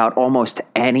about almost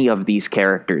any of these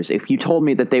characters. If you told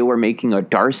me that they were making a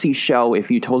Darcy show, if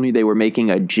you told me they were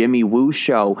making a Jimmy Woo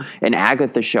show, an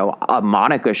Agatha show, a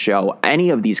Monica show,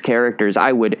 any of these characters,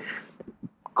 I would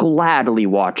gladly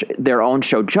watch their own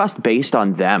show just based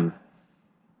on them.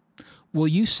 Well,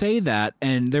 you say that,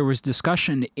 and there was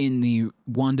discussion in the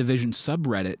WandaVision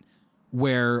subreddit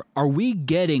where, are we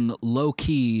getting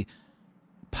low-key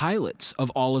pilots of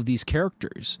all of these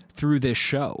characters through this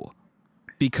show?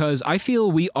 Because I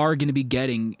feel we are going to be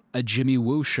getting a Jimmy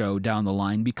Woo show down the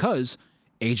line because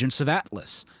Agents of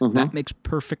Atlas. Mm-hmm. That makes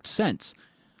perfect sense.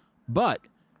 But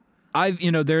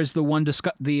there's the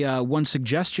one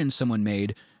suggestion someone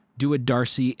made: do a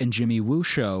Darcy and Jimmy Woo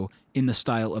show in the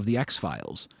style of the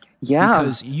X-Files. Yeah,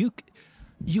 because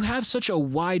you have such a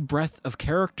wide breadth of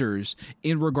characters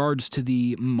in regards to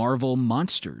the Marvel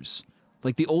monsters,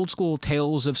 like the old school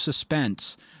Tales of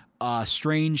Suspense,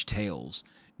 Strange Tales,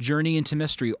 Journey into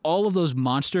Mystery, all of those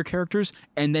monster characters,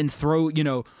 and then throw,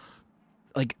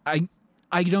 like I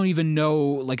don't even know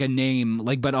like a name,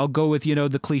 but I'll go with,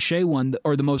 the cliche one,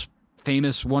 or the most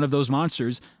famous one of those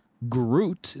monsters,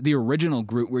 Groot, the original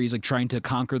Groot, where he's like trying to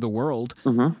conquer the world,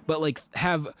 but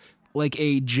have like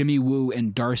a Jimmy Woo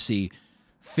and Darcy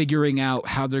figuring out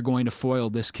how they're going to foil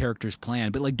this character's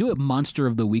plan, but do a Monster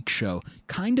of the Week show,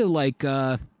 kind of like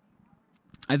I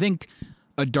think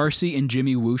a Darcy and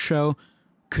Jimmy Woo show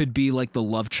could be like the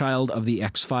love child of the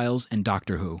X-Files and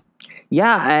Doctor Who.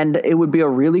 Yeah, and it would be a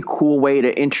really cool way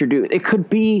to introduce. It could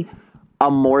be a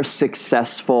more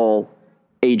successful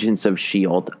Agents of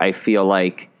S.H.I.E.L.D., I feel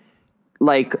like,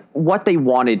 like what they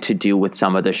wanted to do with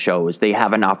some of the shows, they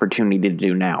have an opportunity to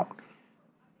do now.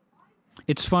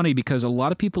 It's funny because a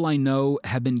lot of people I know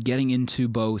have been getting into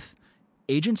both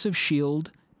Agents of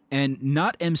S.H.I.E.L.D. and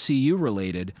not MCU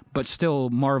related, but still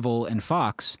Marvel and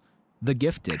Fox, The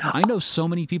Gifted. I know so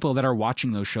many people that are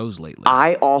watching those shows lately.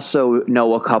 I also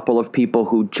know a couple of people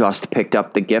who just picked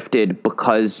up The Gifted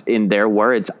because, in their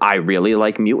words, I really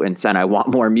like mutants and I want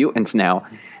more mutants now.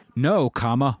 No,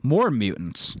 more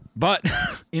mutants. But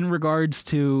in regards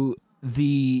to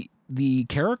the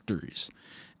characters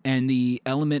and the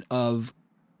element of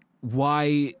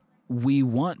why we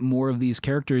want more of these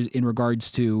characters in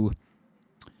regards to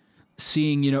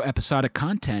seeing, episodic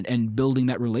content and building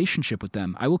that relationship with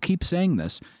them. I will keep saying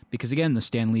this because, again, the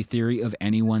Stan Lee theory of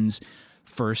anyone's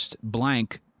first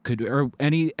blank or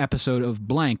any episode of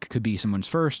blank could be someone's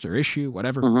first or issue,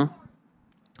 whatever. Mm-hmm.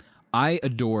 I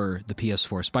adore the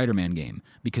PS4 Spider-Man game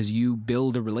because you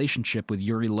build a relationship with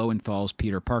Yuri Lowenthal's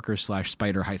Peter Parker /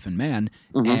 Spider-Man,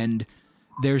 mm-hmm. and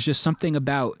there's just something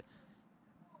about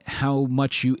how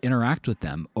much you interact with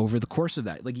them over the course of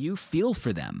that. Like, you feel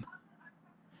for them.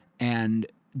 And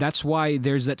that's why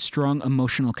there's that strong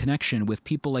emotional connection with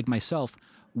people like myself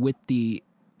with the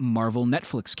Marvel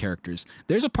Netflix characters.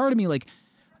 There's a part of me, like,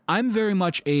 I'm very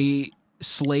much a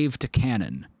slave to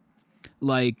canon.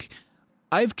 Like,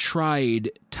 I've tried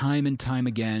time and time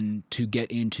again to get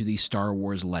into the Star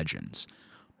Wars Legends.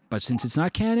 But since it's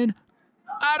not canon,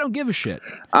 I don't give a shit.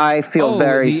 I feel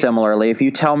very similarly. If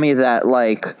you tell me that,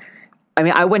 like, I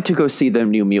mean, I went to go see the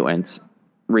New Mutants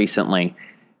recently,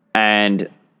 and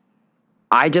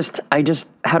I just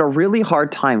had a really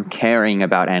hard time caring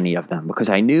about any of them because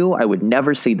I knew I would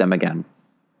never see them again.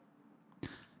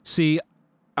 See,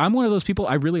 I'm one of those people,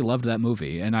 I really loved that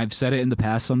movie, and I've said it in the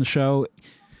past on the show.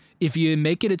 If you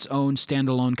make it its own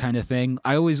standalone kind of thing,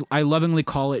 I lovingly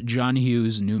call it John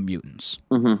Hughes' New Mutants.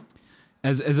 Mm-hmm.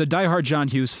 As a diehard John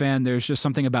Hughes fan, there's just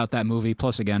something about that movie.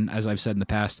 Plus, again, as I've said in the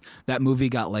past, that movie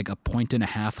got like 1.5 points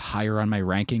higher on my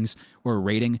rankings or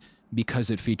rating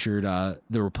because it featured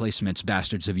the Replacements'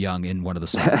 "Bastards of Young" in one of the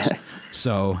songs.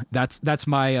 So that's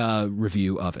my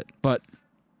review of it. But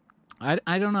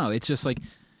I don't know. It's just like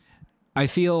I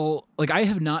feel like I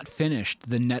have not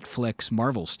finished the Netflix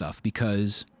Marvel stuff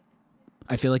because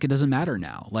I feel like it doesn't matter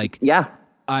now. Like, yeah.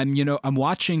 I'm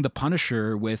watching The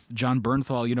Punisher with John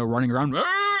Bernthal, running around,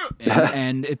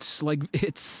 and it's like,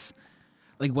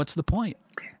 what's the point?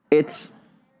 It's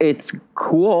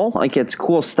cool. Like, it's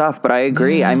cool stuff, but I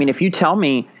agree. Yeah. I mean, if you tell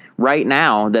me right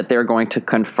now that they're going to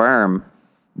confirm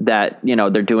that,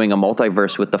 they're doing a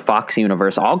multiverse with the Fox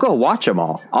universe, I'll go watch them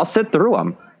all. I'll sit through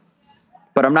them,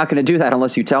 but I'm not going to do that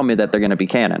unless you tell me that they're going to be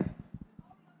canon.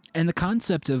 And the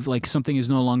concept of like something is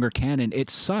no longer canon, it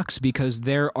sucks because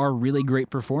there are really great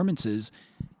performances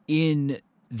in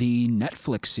the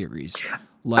Netflix series.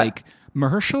 Like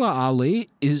Mahershala Ali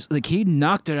is like, he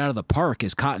knocked it out of the park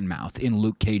as Cottonmouth in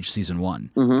Luke Cage season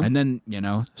 1. Mm-hmm. And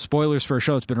then, spoilers for a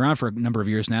show that's been around for a number of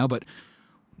years now, but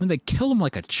when they kill him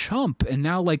like a chump and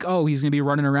now like, oh, he's going to be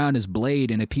running around as Blade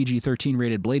in a PG-13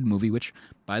 rated Blade movie, which,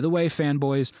 by the way,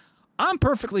 fanboys, I'm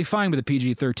perfectly fine with a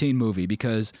PG-13 movie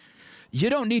because you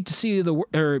don't need to see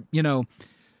you're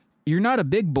not a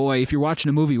big boy if you're watching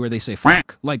a movie where they say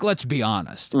fuck. Like, let's be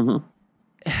honest. Mm-hmm.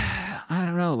 I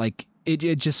don't know. Like, it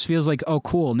just feels like, oh,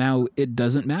 cool. Now it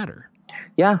doesn't matter.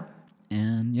 Yeah.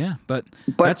 And yeah, but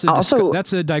that's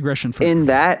a digression. In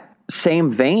that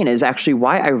same vein is actually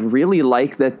why I really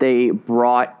like that they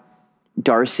brought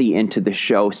Darcy into the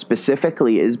show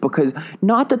specifically, is because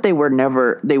not that they were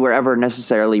ever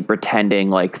necessarily pretending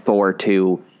like Thor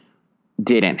 2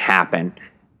 didn't happen,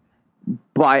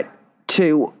 but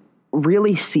to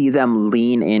really see them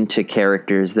lean into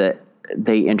characters that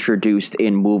they introduced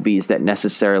in movies that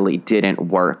necessarily didn't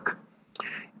work.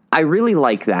 I really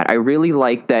like that. I really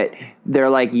like that they're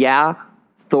like, yeah,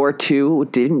 Thor 2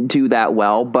 didn't do that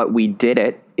well, but we did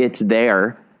it. It's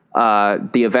there. The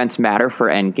events matter for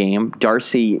Endgame.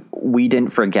 Darcy, we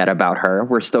didn't forget about her.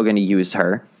 We're still going to use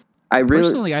her.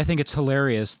 Personally, I think it's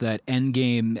hilarious that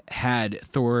Endgame had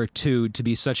Thor 2 to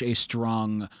be such a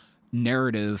strong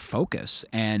narrative focus.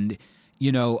 And,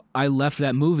 I left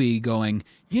that movie going,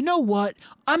 you know what?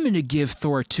 I'm going to give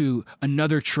Thor 2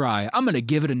 another try. I'm going to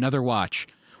give it another watch.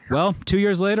 Well, 2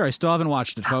 years later, I still haven't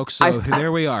watched it, folks. So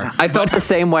there we are. I felt the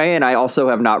same way, and I also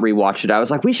have not rewatched it. I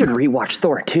was like, we should rewatch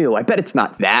Thor 2. I bet it's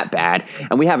not that bad,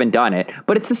 and we haven't done it.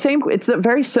 But it's the same. It's a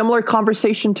very similar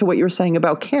conversation to what you were saying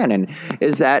about canon.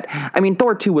 Is that, I mean,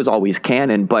 Thor 2 was always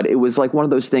canon, but it was like one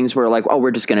of those things where like, oh,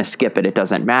 we're just going to skip it. It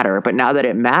doesn't matter. But now that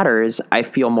it matters, I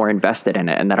feel more invested in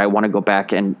it, and that I want to go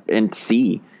back and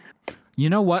see. You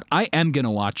know what? I am going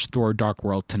to watch Thor Dark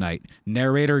World tonight.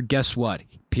 Narrator, guess what?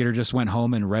 Peter just went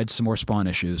home and read some more Spawn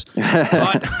issues.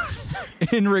 But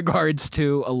in regards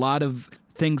to a lot of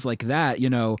things like that, you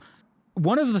know,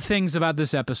 one of the things about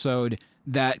this episode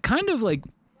that kind of like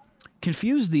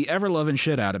confused the ever-loving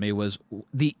shit out of me was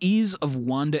the ease of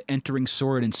Wanda entering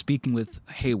S.W.O.R.D. and speaking with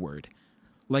Hayward.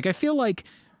 Like, I feel like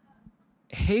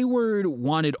Hayward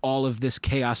wanted all of this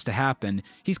chaos to happen.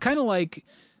 He's kind of like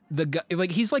the guy,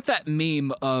 like he's like that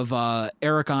meme of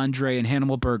Eric Andre and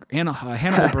Hannibal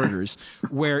Burgers,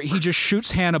 where he just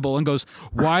shoots Hannibal and goes,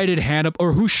 "Why did Hannibal,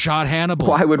 or who shot Hannibal?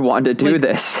 Why would Wanda do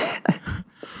this?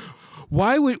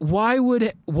 Why would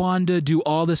Wanda do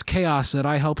all this chaos that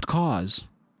I helped cause?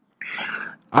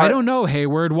 I don't know,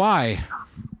 Hayward. Why?"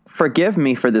 Forgive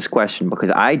me for this question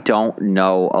because I don't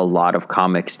know a lot of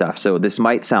comic stuff. So this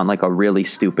might sound like a really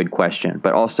stupid question,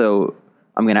 but also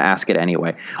I'm going to ask it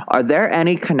anyway. Are there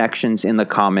any connections in the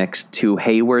comics to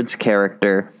Hayward's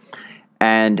character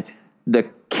and the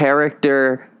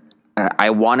character, I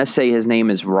want to say his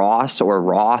name is Ross or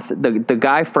Roth, the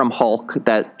guy from Hulk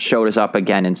that showed us up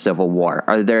again in Civil War?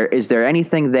 Is there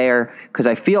anything there? Because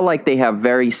I feel like they have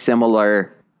very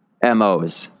similar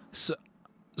MOs.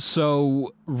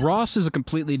 So Ross is a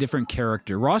completely different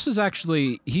character. Ross is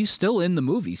actually, he's still in the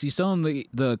movies. He's still in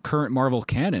the current Marvel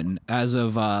canon as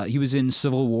of, he was in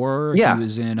Civil War. Yeah. He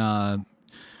was in,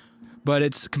 but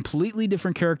it's a completely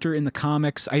different character in the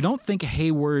comics. I don't think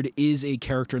Hayward is a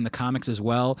character in the comics as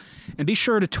well. And be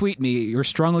sure to tweet me your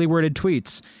strongly worded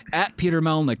tweets at Peter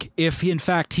Melnick if he, in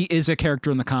fact, he is a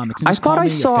character in the comics. And I just call thought I me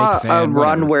saw fake fan, a run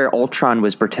whatever. where Ultron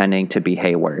was pretending to be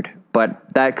Hayward, but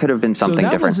that could have been something so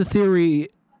that different. was a theory.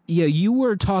 Yeah, you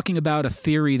were talking about a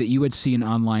theory that you had seen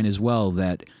online as well,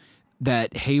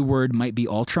 that Hayward might be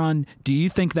Ultron. Do you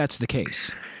think that's the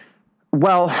case?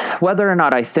 Well, whether or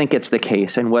not I think it's the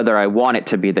case and whether I want it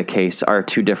to be the case are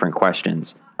two different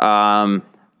questions. I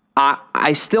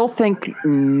still think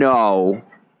no.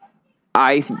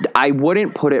 I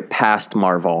wouldn't put it past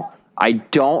Marvel. I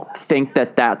don't think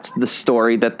that that's the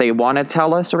story that they want to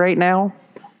tell us right now.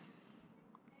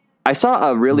 I saw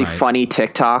a really funny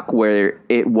TikTok where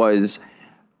it was,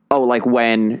 like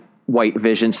when White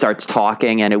Vision starts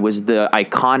talking, and it was the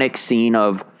iconic scene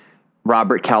of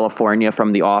Robert California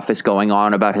from The Office going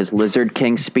on about his Lizard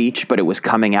King speech, but it was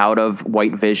coming out of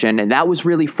White Vision, and that was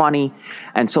really funny.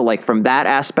 And so, like, from that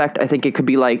aspect, I think it could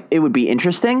be like, it would be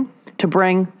interesting to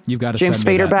bring James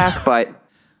Spader back, but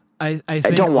I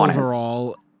think don't want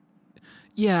overall...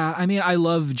 Yeah, I mean, I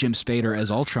love Jim Spader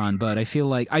as Ultron, but I feel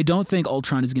like I don't think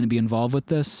Ultron is going to be involved with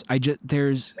this.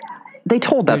 They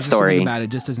told that story. Something about it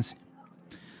just doesn't.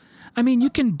 I mean, you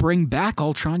can bring back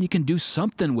Ultron, you can do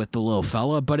something with the little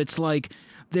fella, but it's like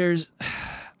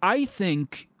I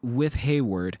think with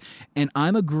Hayward, and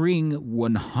I'm agreeing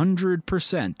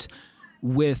 100%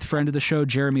 with friend of the show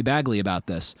Jeremy Bagley about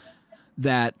this,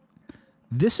 that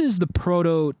this is the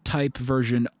prototype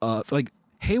version of like.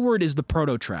 Hayward is the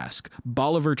proto-Trask,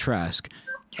 Bolivar Trask,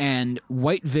 and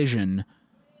White Vision,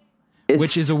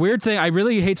 which is a weird thing. I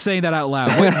really hate saying that out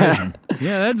loud. White Vision.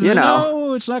 Yeah, that's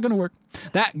no, it's not going to work.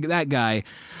 That guy,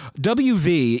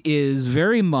 WV, is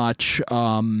very much.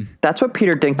 That's what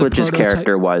Peter Dinklage's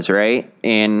character was, right?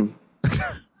 In.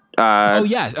 Oh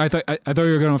yeah, I thought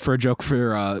you were going for a joke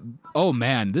for. Oh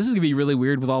man, this is gonna be really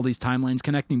weird with all these timelines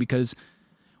connecting because.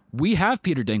 We have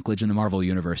Peter Dinklage in the Marvel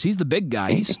Universe. He's the big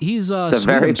guy. He's the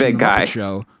very big guy.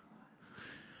 Show.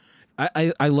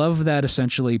 I love that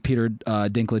essentially Peter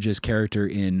Dinklage's character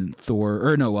in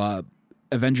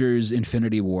Avengers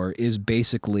Infinity War is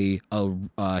basically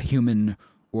a human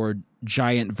or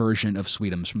giant version of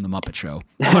Sweetums from the Muppet Show.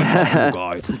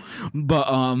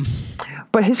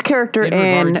 But his character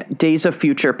in Days of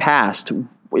Future Past,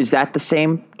 is that the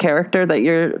same character that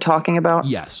you're talking about?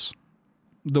 Yes.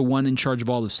 The one in charge of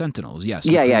all the Sentinels, yes.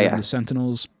 Yeah. The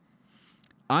Sentinels.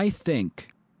 I think,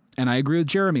 and I agree with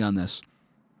Jeremy on this,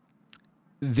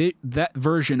 that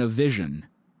version of Vision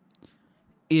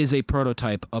is a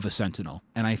prototype of a Sentinel.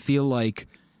 And I feel like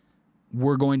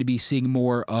we're going to be seeing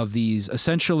more of these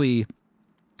essentially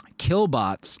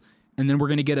killbots, and then we're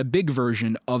going to get a big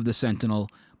version of the Sentinel,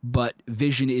 but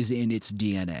Vision is in its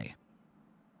DNA.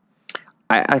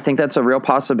 I think that's a real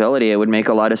possibility. It would make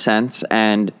a lot of sense,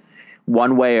 and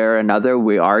one way or another,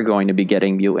 we are going to be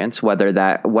getting mutants, whatever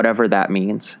that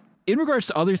means. In regards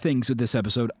to other things with this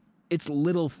episode, it's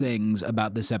little things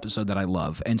about this episode that I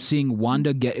love. And seeing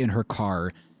Wanda get in her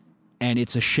car, and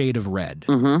it's a shade of red.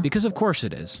 Mm-hmm. Because of course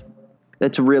it is.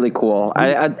 That's really cool.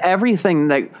 Everything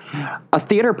that a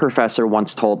theater professor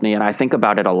once told me, and I think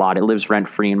about it a lot, it lives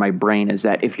rent-free in my brain, is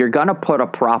that if you're going to put a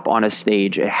prop on a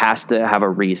stage, it has to have a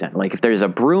reason. Like if there's a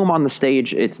broom on the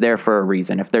stage, it's there for a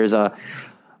reason. If there's a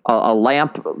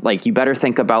lamp, like you better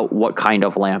think about what kind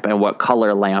of lamp and what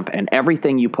color lamp, and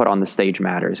everything you put on the stage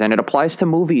matters. And it applies to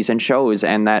movies and shows,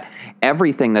 and that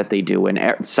everything that they do,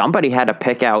 and somebody had to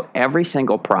pick out every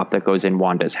single prop that goes in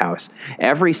Wanda's house.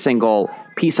 Every single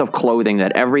piece of clothing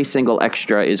that every single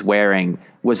extra is wearing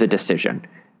was a decision.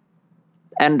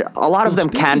 And a lot of them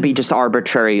can be just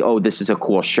arbitrary, oh, this is a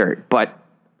cool shirt, but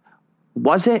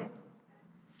was it?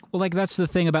 Well, like, that's the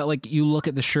thing about, like, you look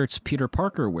at the shirts Peter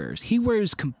Parker wears. He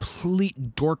wears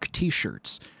complete dork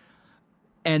T-shirts,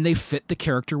 and they fit the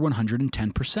character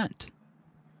 110%.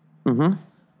 Mm-hmm.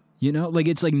 You know, like,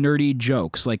 it's like nerdy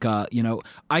jokes. Like, you know,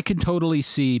 I can totally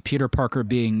see Peter Parker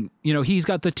being, you know, he's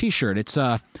got the T-shirt. It's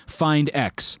Find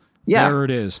X. Yeah. There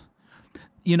it is.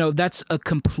 You know, that's a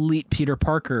complete Peter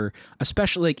Parker,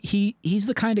 especially, like, he's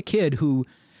the kind of kid who,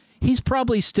 he's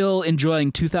probably still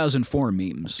enjoying 2004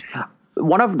 memes.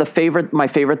 One of my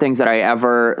favorite things that I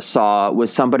ever saw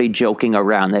was somebody joking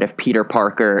around that if Peter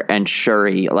Parker and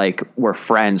Shuri like were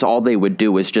friends, all they would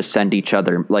do is just send each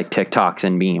other like TikToks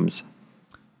and memes.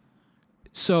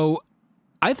 So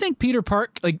I think Peter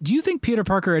Parker, like, do you think Peter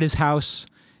Parker at his house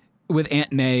with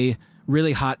Aunt May,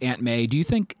 really hot Aunt May, do you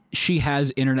think she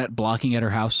has internet blocking at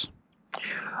her house?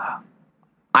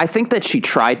 I think that she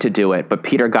tried to do it, but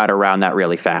Peter got around that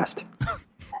really fast.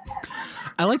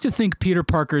 I like to think Peter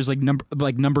Parker's like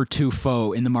number 2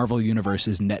 foe in the Marvel universe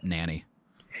is Net Nanny.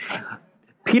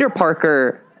 Peter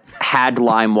Parker had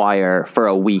LimeWire for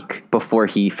a week before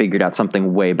he figured out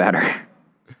something way better.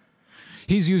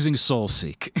 He's using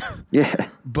SoulSeek. Yeah.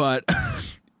 But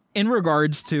in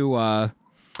regards to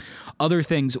other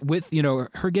things, with, you know,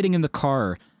 her getting in the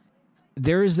car,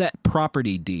 there is that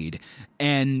property deed.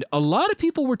 And a lot of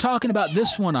people were talking about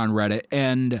this one on Reddit,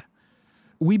 and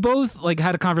we both like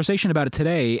had a conversation about it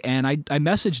today, and I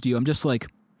messaged you. I'm just like,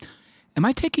 am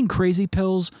I taking crazy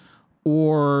pills,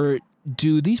 or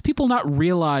do these people not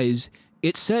realize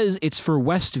it says it's for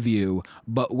Westview,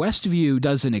 but Westview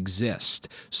doesn't exist?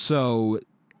 So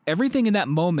everything in that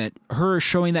moment, her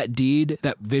showing that deed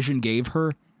that Vision gave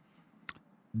her,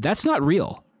 that's not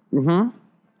real. Mm-hmm.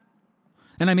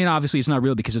 And I mean, obviously it's not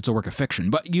real because it's a work of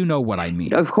fiction, but you know what I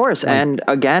mean. Of course. Like, and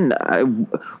again,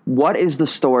 what is the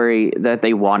story that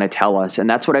they want to tell us? And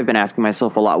that's what I've been asking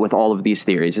myself a lot with all of these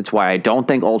theories. It's why I don't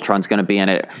think Ultron's going to be in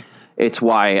it. It's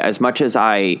why, as much as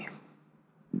I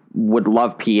would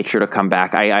love Pietro to come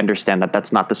back, I understand that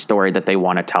that's not the story that they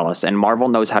want to tell us. And Marvel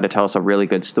knows how to tell us a really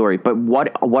good story. But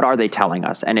what are they telling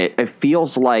us? And it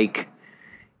feels like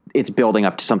it's building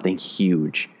up to something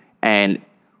huge. And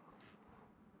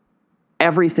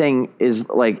everything is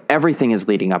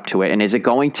leading up to it. And is it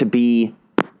going to be,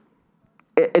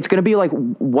 it's going to be like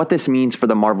what this means for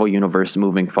the Marvel universe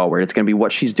moving forward. It's going to be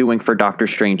what she's doing for Doctor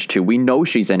Strange 2. We know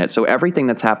she's in it. So everything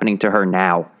that's happening to her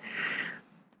now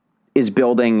is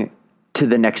building to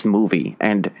the next movie.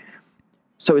 And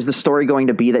so is the story going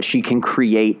to be that she can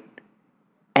create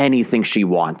anything she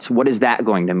wants? What is that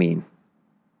going to mean?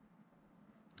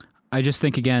 I just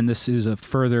think, again, this is a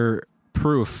further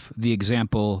proof, the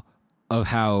example of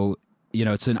how, you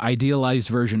know, it's an idealized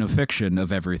version of fiction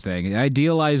of everything, an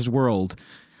idealized world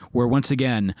where, once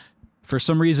again, for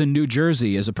some reason, New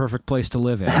Jersey is a perfect place to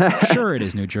live in. Sure it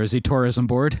is, New Jersey Tourism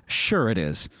Board. Sure it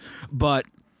is. But,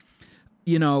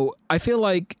 you know, I feel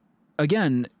like,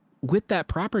 again, with that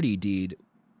property deed,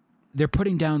 they're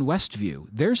putting down Westview.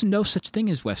 There's no such thing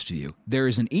as Westview. There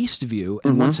is an Eastview.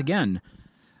 And once again,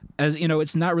 as you know,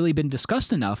 it's not really been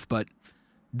discussed enough, but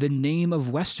the name of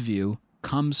Westview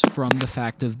comes from the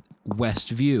fact of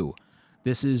Westview.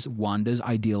 This is Wanda's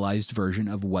idealized version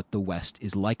of what the West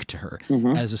is like to her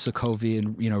as a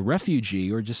Sokovian, you know,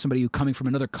 refugee, or just somebody who coming from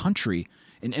another country,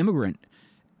 an immigrant.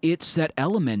 It's that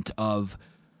element of,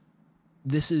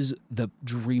 this is the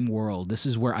dream world. This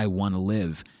is where I want to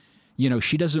live. You know,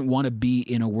 she doesn't want to be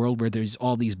in a world where there's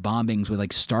all these bombings with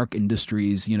like Stark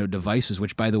Industries, you know, devices,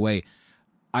 which, by the way,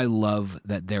 I love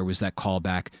that there was that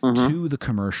callback to the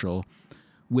commercial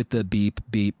with the beep,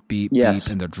 beep, beep, beep,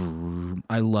 and the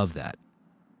I love that.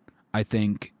 I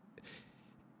think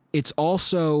it's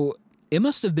also, it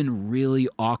must have been really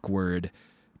awkward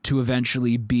to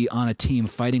eventually be on a team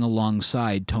fighting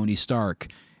alongside Tony Stark.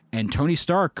 And Tony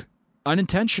Stark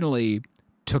unintentionally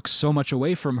took so much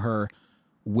away from her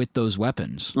with those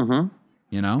weapons,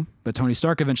 you know? But Tony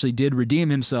Stark eventually did redeem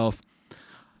himself.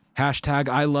 Hashtag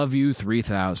I love you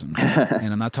 3000.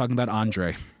 And I'm not talking about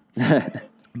Andre.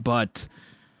 But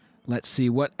let's see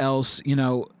what else, you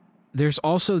know, there's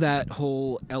also that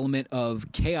whole element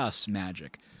of chaos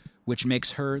magic, which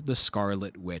makes her the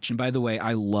Scarlet Witch. And by the way,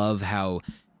 I love how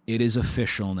it is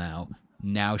official now.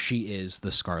 Now she is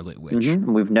the Scarlet Witch.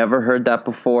 Mm-hmm. We've never heard that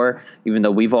before, even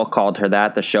though we've all called her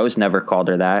that. The show's never called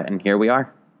her that, and here we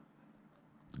are.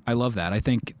 I love that. I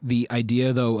think the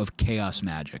idea, though, of chaos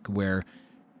magic, where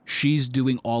she's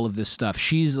doing all of this stuff,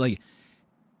 she's like,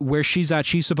 where she's at,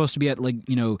 she's supposed to be at, like,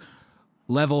 you know,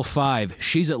 level 5.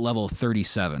 She's at level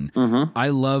 37. Mm-hmm. I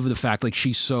love the fact, like,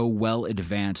 she's so well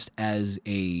advanced as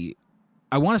a,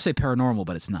 I want to say paranormal,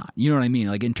 but it's not. You know what I mean?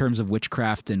 Like, in terms of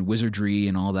witchcraft and wizardry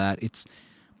and all that,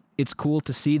 it's cool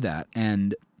to see that.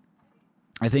 And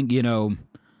I think, you know,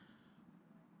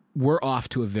 we're off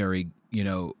to a very, you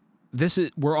know,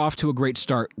 we're off to a great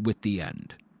start with the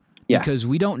end. Yeah. Because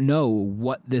we don't know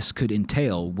what this could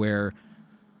entail, where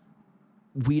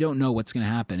we don't know what's going to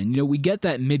happen. And, you know, we get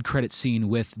that mid-credit scene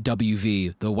with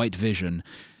WV, the White Vision,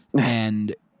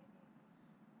 and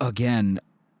again,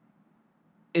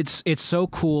 it's so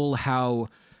cool how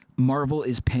Marvel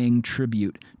is paying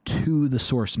tribute to the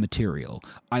source material.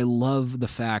 I love the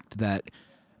fact that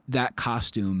that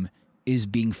costume is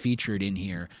being featured in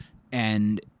here,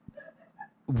 and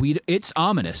it's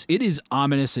ominous. It is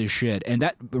ominous as shit. And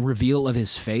that reveal of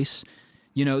his face,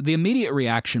 you know, the immediate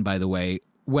reaction, by the way,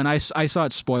 when I saw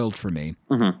it spoiled for me,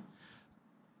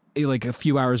 like a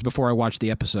few hours before I watched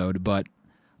the episode, but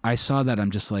I saw that,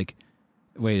 I'm just like,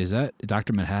 wait, is that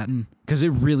Dr. Manhattan? Because it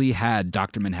really had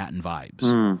Dr. Manhattan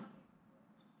vibes.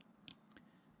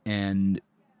 And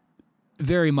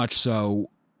very much so,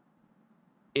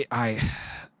 I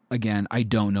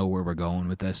don't know where we're going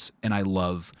with this, and I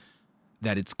love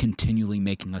that it's continually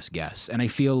making us guess. And I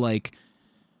feel like,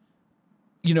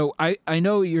 you know, I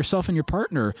know yourself and your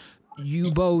partner,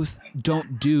 you both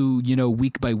don't do, you know,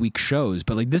 week by week shows,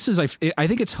 but like this is, I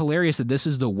think it's hilarious that this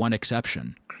is the one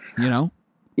exception, you know?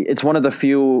 It's one of the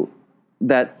few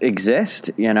that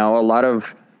exist, you know. A lot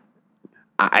of,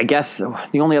 I guess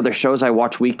the only other shows I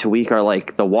watch week to week are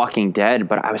like The Walking Dead,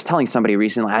 but I was telling somebody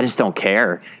recently, I just don't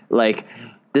care. Like,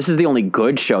 this is the only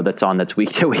good show that's on that's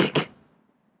week to week.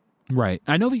 Right.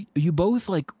 I know that you both,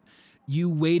 like, you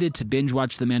waited to binge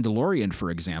watch The Mandalorian, for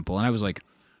example, and I was like,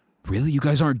 really? You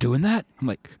guys aren't doing that? I'm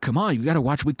like, come on, you got to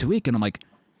watch week to week. And I'm like,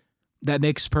 that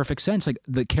makes perfect sense. Like,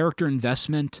 the character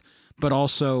investment, but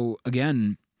also,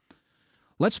 again,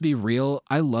 let's be real.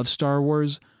 I love Star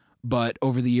Wars, but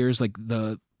over the years, like,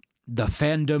 the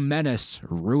fandom menace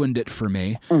ruined it for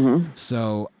me.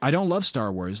 So I don't love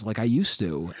Star Wars like I used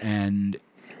to. And,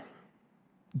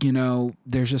 you know,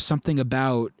 there's just something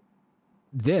about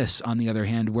this, on the other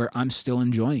hand, where I'm still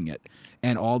enjoying it.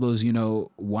 And all those, you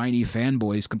know, whiny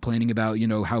fanboys complaining about, you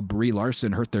know, how Brie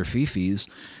Larson hurt their fifis,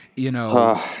 you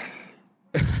know.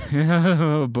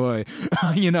 Oh, boy.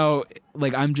 You know,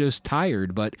 like, I'm just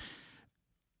tired, but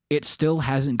it still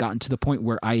hasn't gotten to the point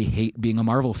where I hate being a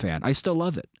Marvel fan. I still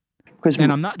love it.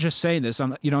 And I'm not just saying this.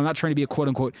 I'm not trying to be a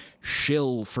quote-unquote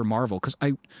shill for Marvel, because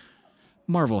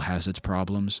Marvel has its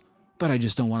problems, but I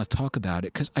just don't want to talk about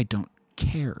it because I don't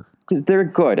care. They're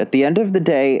good. At the end of the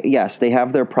day, yes, they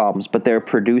have their problems, but they're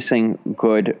producing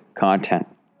good content.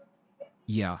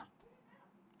 Yeah.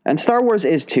 And Star Wars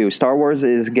is too. Star Wars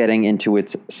is getting into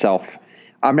itself.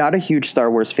 I'm not a huge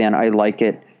Star Wars fan. I like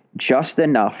it just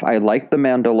enough. I like The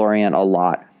Mandalorian a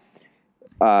lot.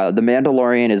 The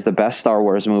Mandalorian is the best Star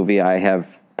Wars movie I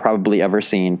have probably ever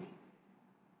seen.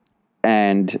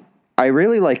 And I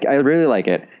really like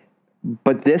it.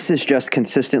 But this is just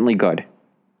consistently good.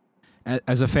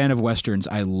 As a fan of Westerns,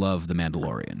 I love The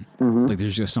Mandalorian. Like,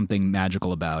 there's just something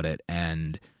magical about it.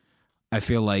 And I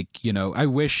feel like, you know, I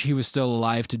wish he was still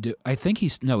alive to do. I think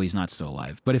he's not still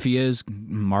alive. But if he is,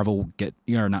 Marvel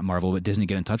or not Marvel, but Disney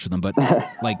get in touch with him. But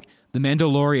like, The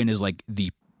Mandalorian is like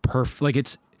the like,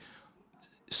 it's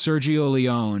Sergio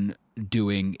Leone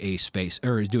doing a space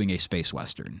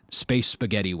Western, space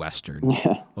spaghetti Western.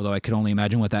 Yeah. Although I could only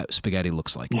imagine what that spaghetti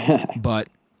looks like. But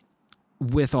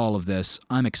with all of this,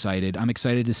 I'm excited. I'm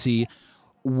excited to see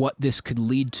what this could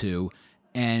lead to.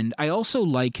 And I also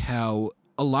like how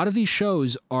a lot of these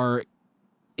shows are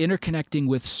interconnecting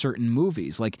with certain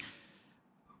movies. Like,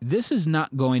 this is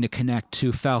not going to connect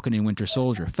to Falcon and Winter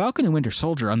Soldier. Falcon and Winter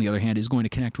Soldier, on the other hand, is going to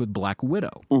connect with Black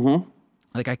Widow.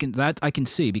 Like, I can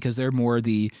see, because they're more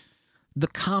the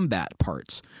combat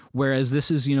parts. Whereas this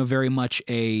is, you know, very much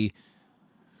it's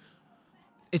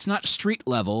not street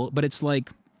level, but it's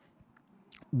like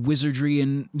wizardry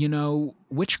and, you know,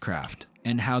 witchcraft,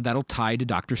 and how that'll tie to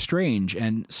Doctor Strange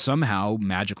and somehow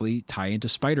magically tie into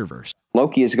Spider-Verse.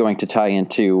 Loki is going to tie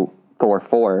into Thor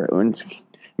 4. I'm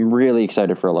really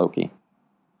excited for Loki.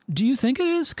 Do you think it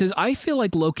is? Because I feel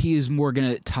like Loki is more going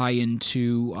to tie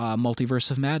into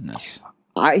Multiverse of Madness.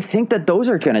 I think that those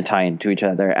are going to tie into each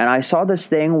other. And I saw this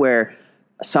thing where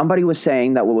somebody was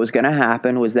saying that what was going to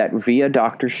happen was that via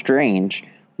Doctor Strange,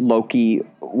 Loki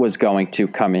was going to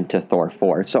come into Thor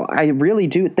 4. So I really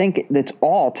do think it's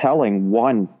all telling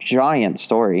one giant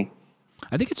story.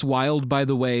 I think it's wild, by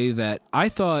the way, that I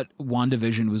thought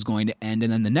WandaVision was going to end,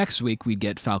 and then the next week we'd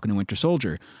get Falcon and Winter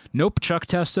Soldier. Nope, Chuck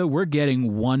Testa, we're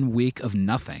getting 1 week of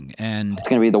nothing. And it's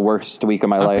going to be the worst week of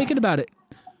my life. I'm thinking about it.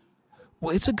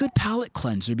 Well, it's a good palate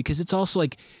cleanser because it's also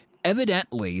like,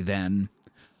 evidently then,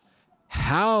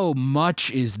 how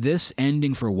much is this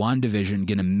ending for WandaVision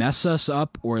going to mess us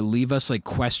up or leave us like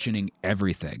questioning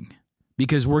everything?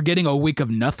 Because we're getting a week of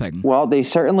nothing. Well, they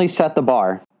certainly set the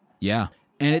bar. Yeah.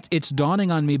 And it's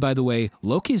dawning on me, by the way,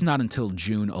 Loki's not until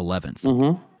June 11th.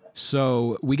 Mm-hmm.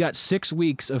 So we got 6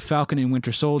 weeks of Falcon and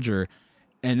Winter Soldier,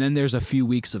 and then there's a few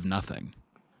weeks of nothing.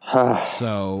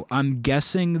 So I'm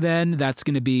guessing then that's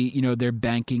going to be, they're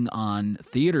banking on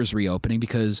theaters reopening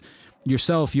because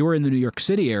you're in the New York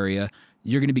City area.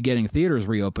 You're going to be getting theaters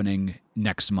reopening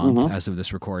next month as of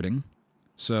this recording.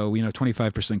 So,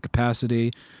 25%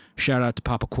 capacity. Shout out to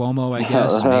Papa Cuomo, I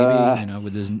guess, maybe,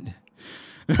 with his...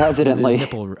 Hesitantly. With his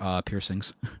nipple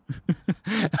piercings.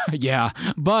 Yeah,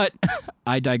 but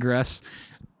I digress.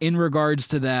 In regards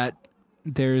to that,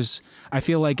 I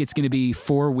feel like it's going to be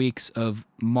 4 weeks of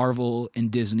Marvel and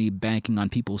Disney banking on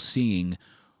people seeing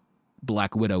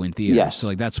Black Widow in theaters. Yes.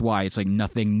 So that's why it's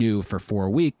nothing new for 4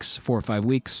 or 5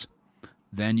 weeks.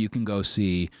 Then you can go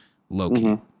see Loki.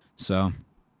 Mm-hmm. So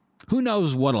who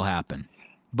knows what'll happen.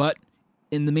 But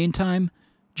in the meantime,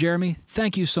 Jeremy,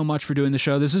 thank you so much for doing the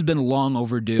show. This has been long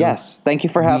overdue. Yes, thank you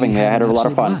for having me. I had a lot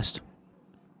of fun. Blast.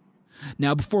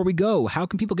 Now, before we go, how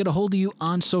can people get a hold of you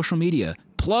on social media?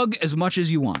 Plug as much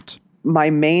as you want. My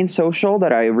main social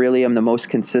that I really am the most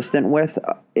consistent with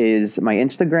is my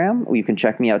Instagram. You can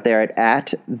check me out there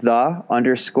at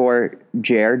 _Jer,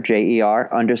 Jer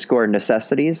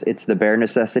 _necessities. It's the bare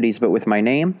necessities, but with my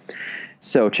name.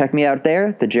 So check me out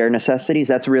there, the Jer necessities.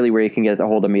 That's really where you can get a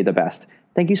hold of me the best.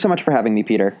 Thank you so much for having me,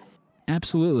 Peter.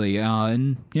 Absolutely.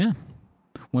 And yeah,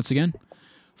 once again,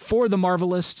 for the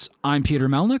Marvelists, I'm Peter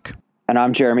Melnick. And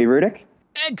I'm Jeremy Rudick.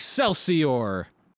 Excelsior!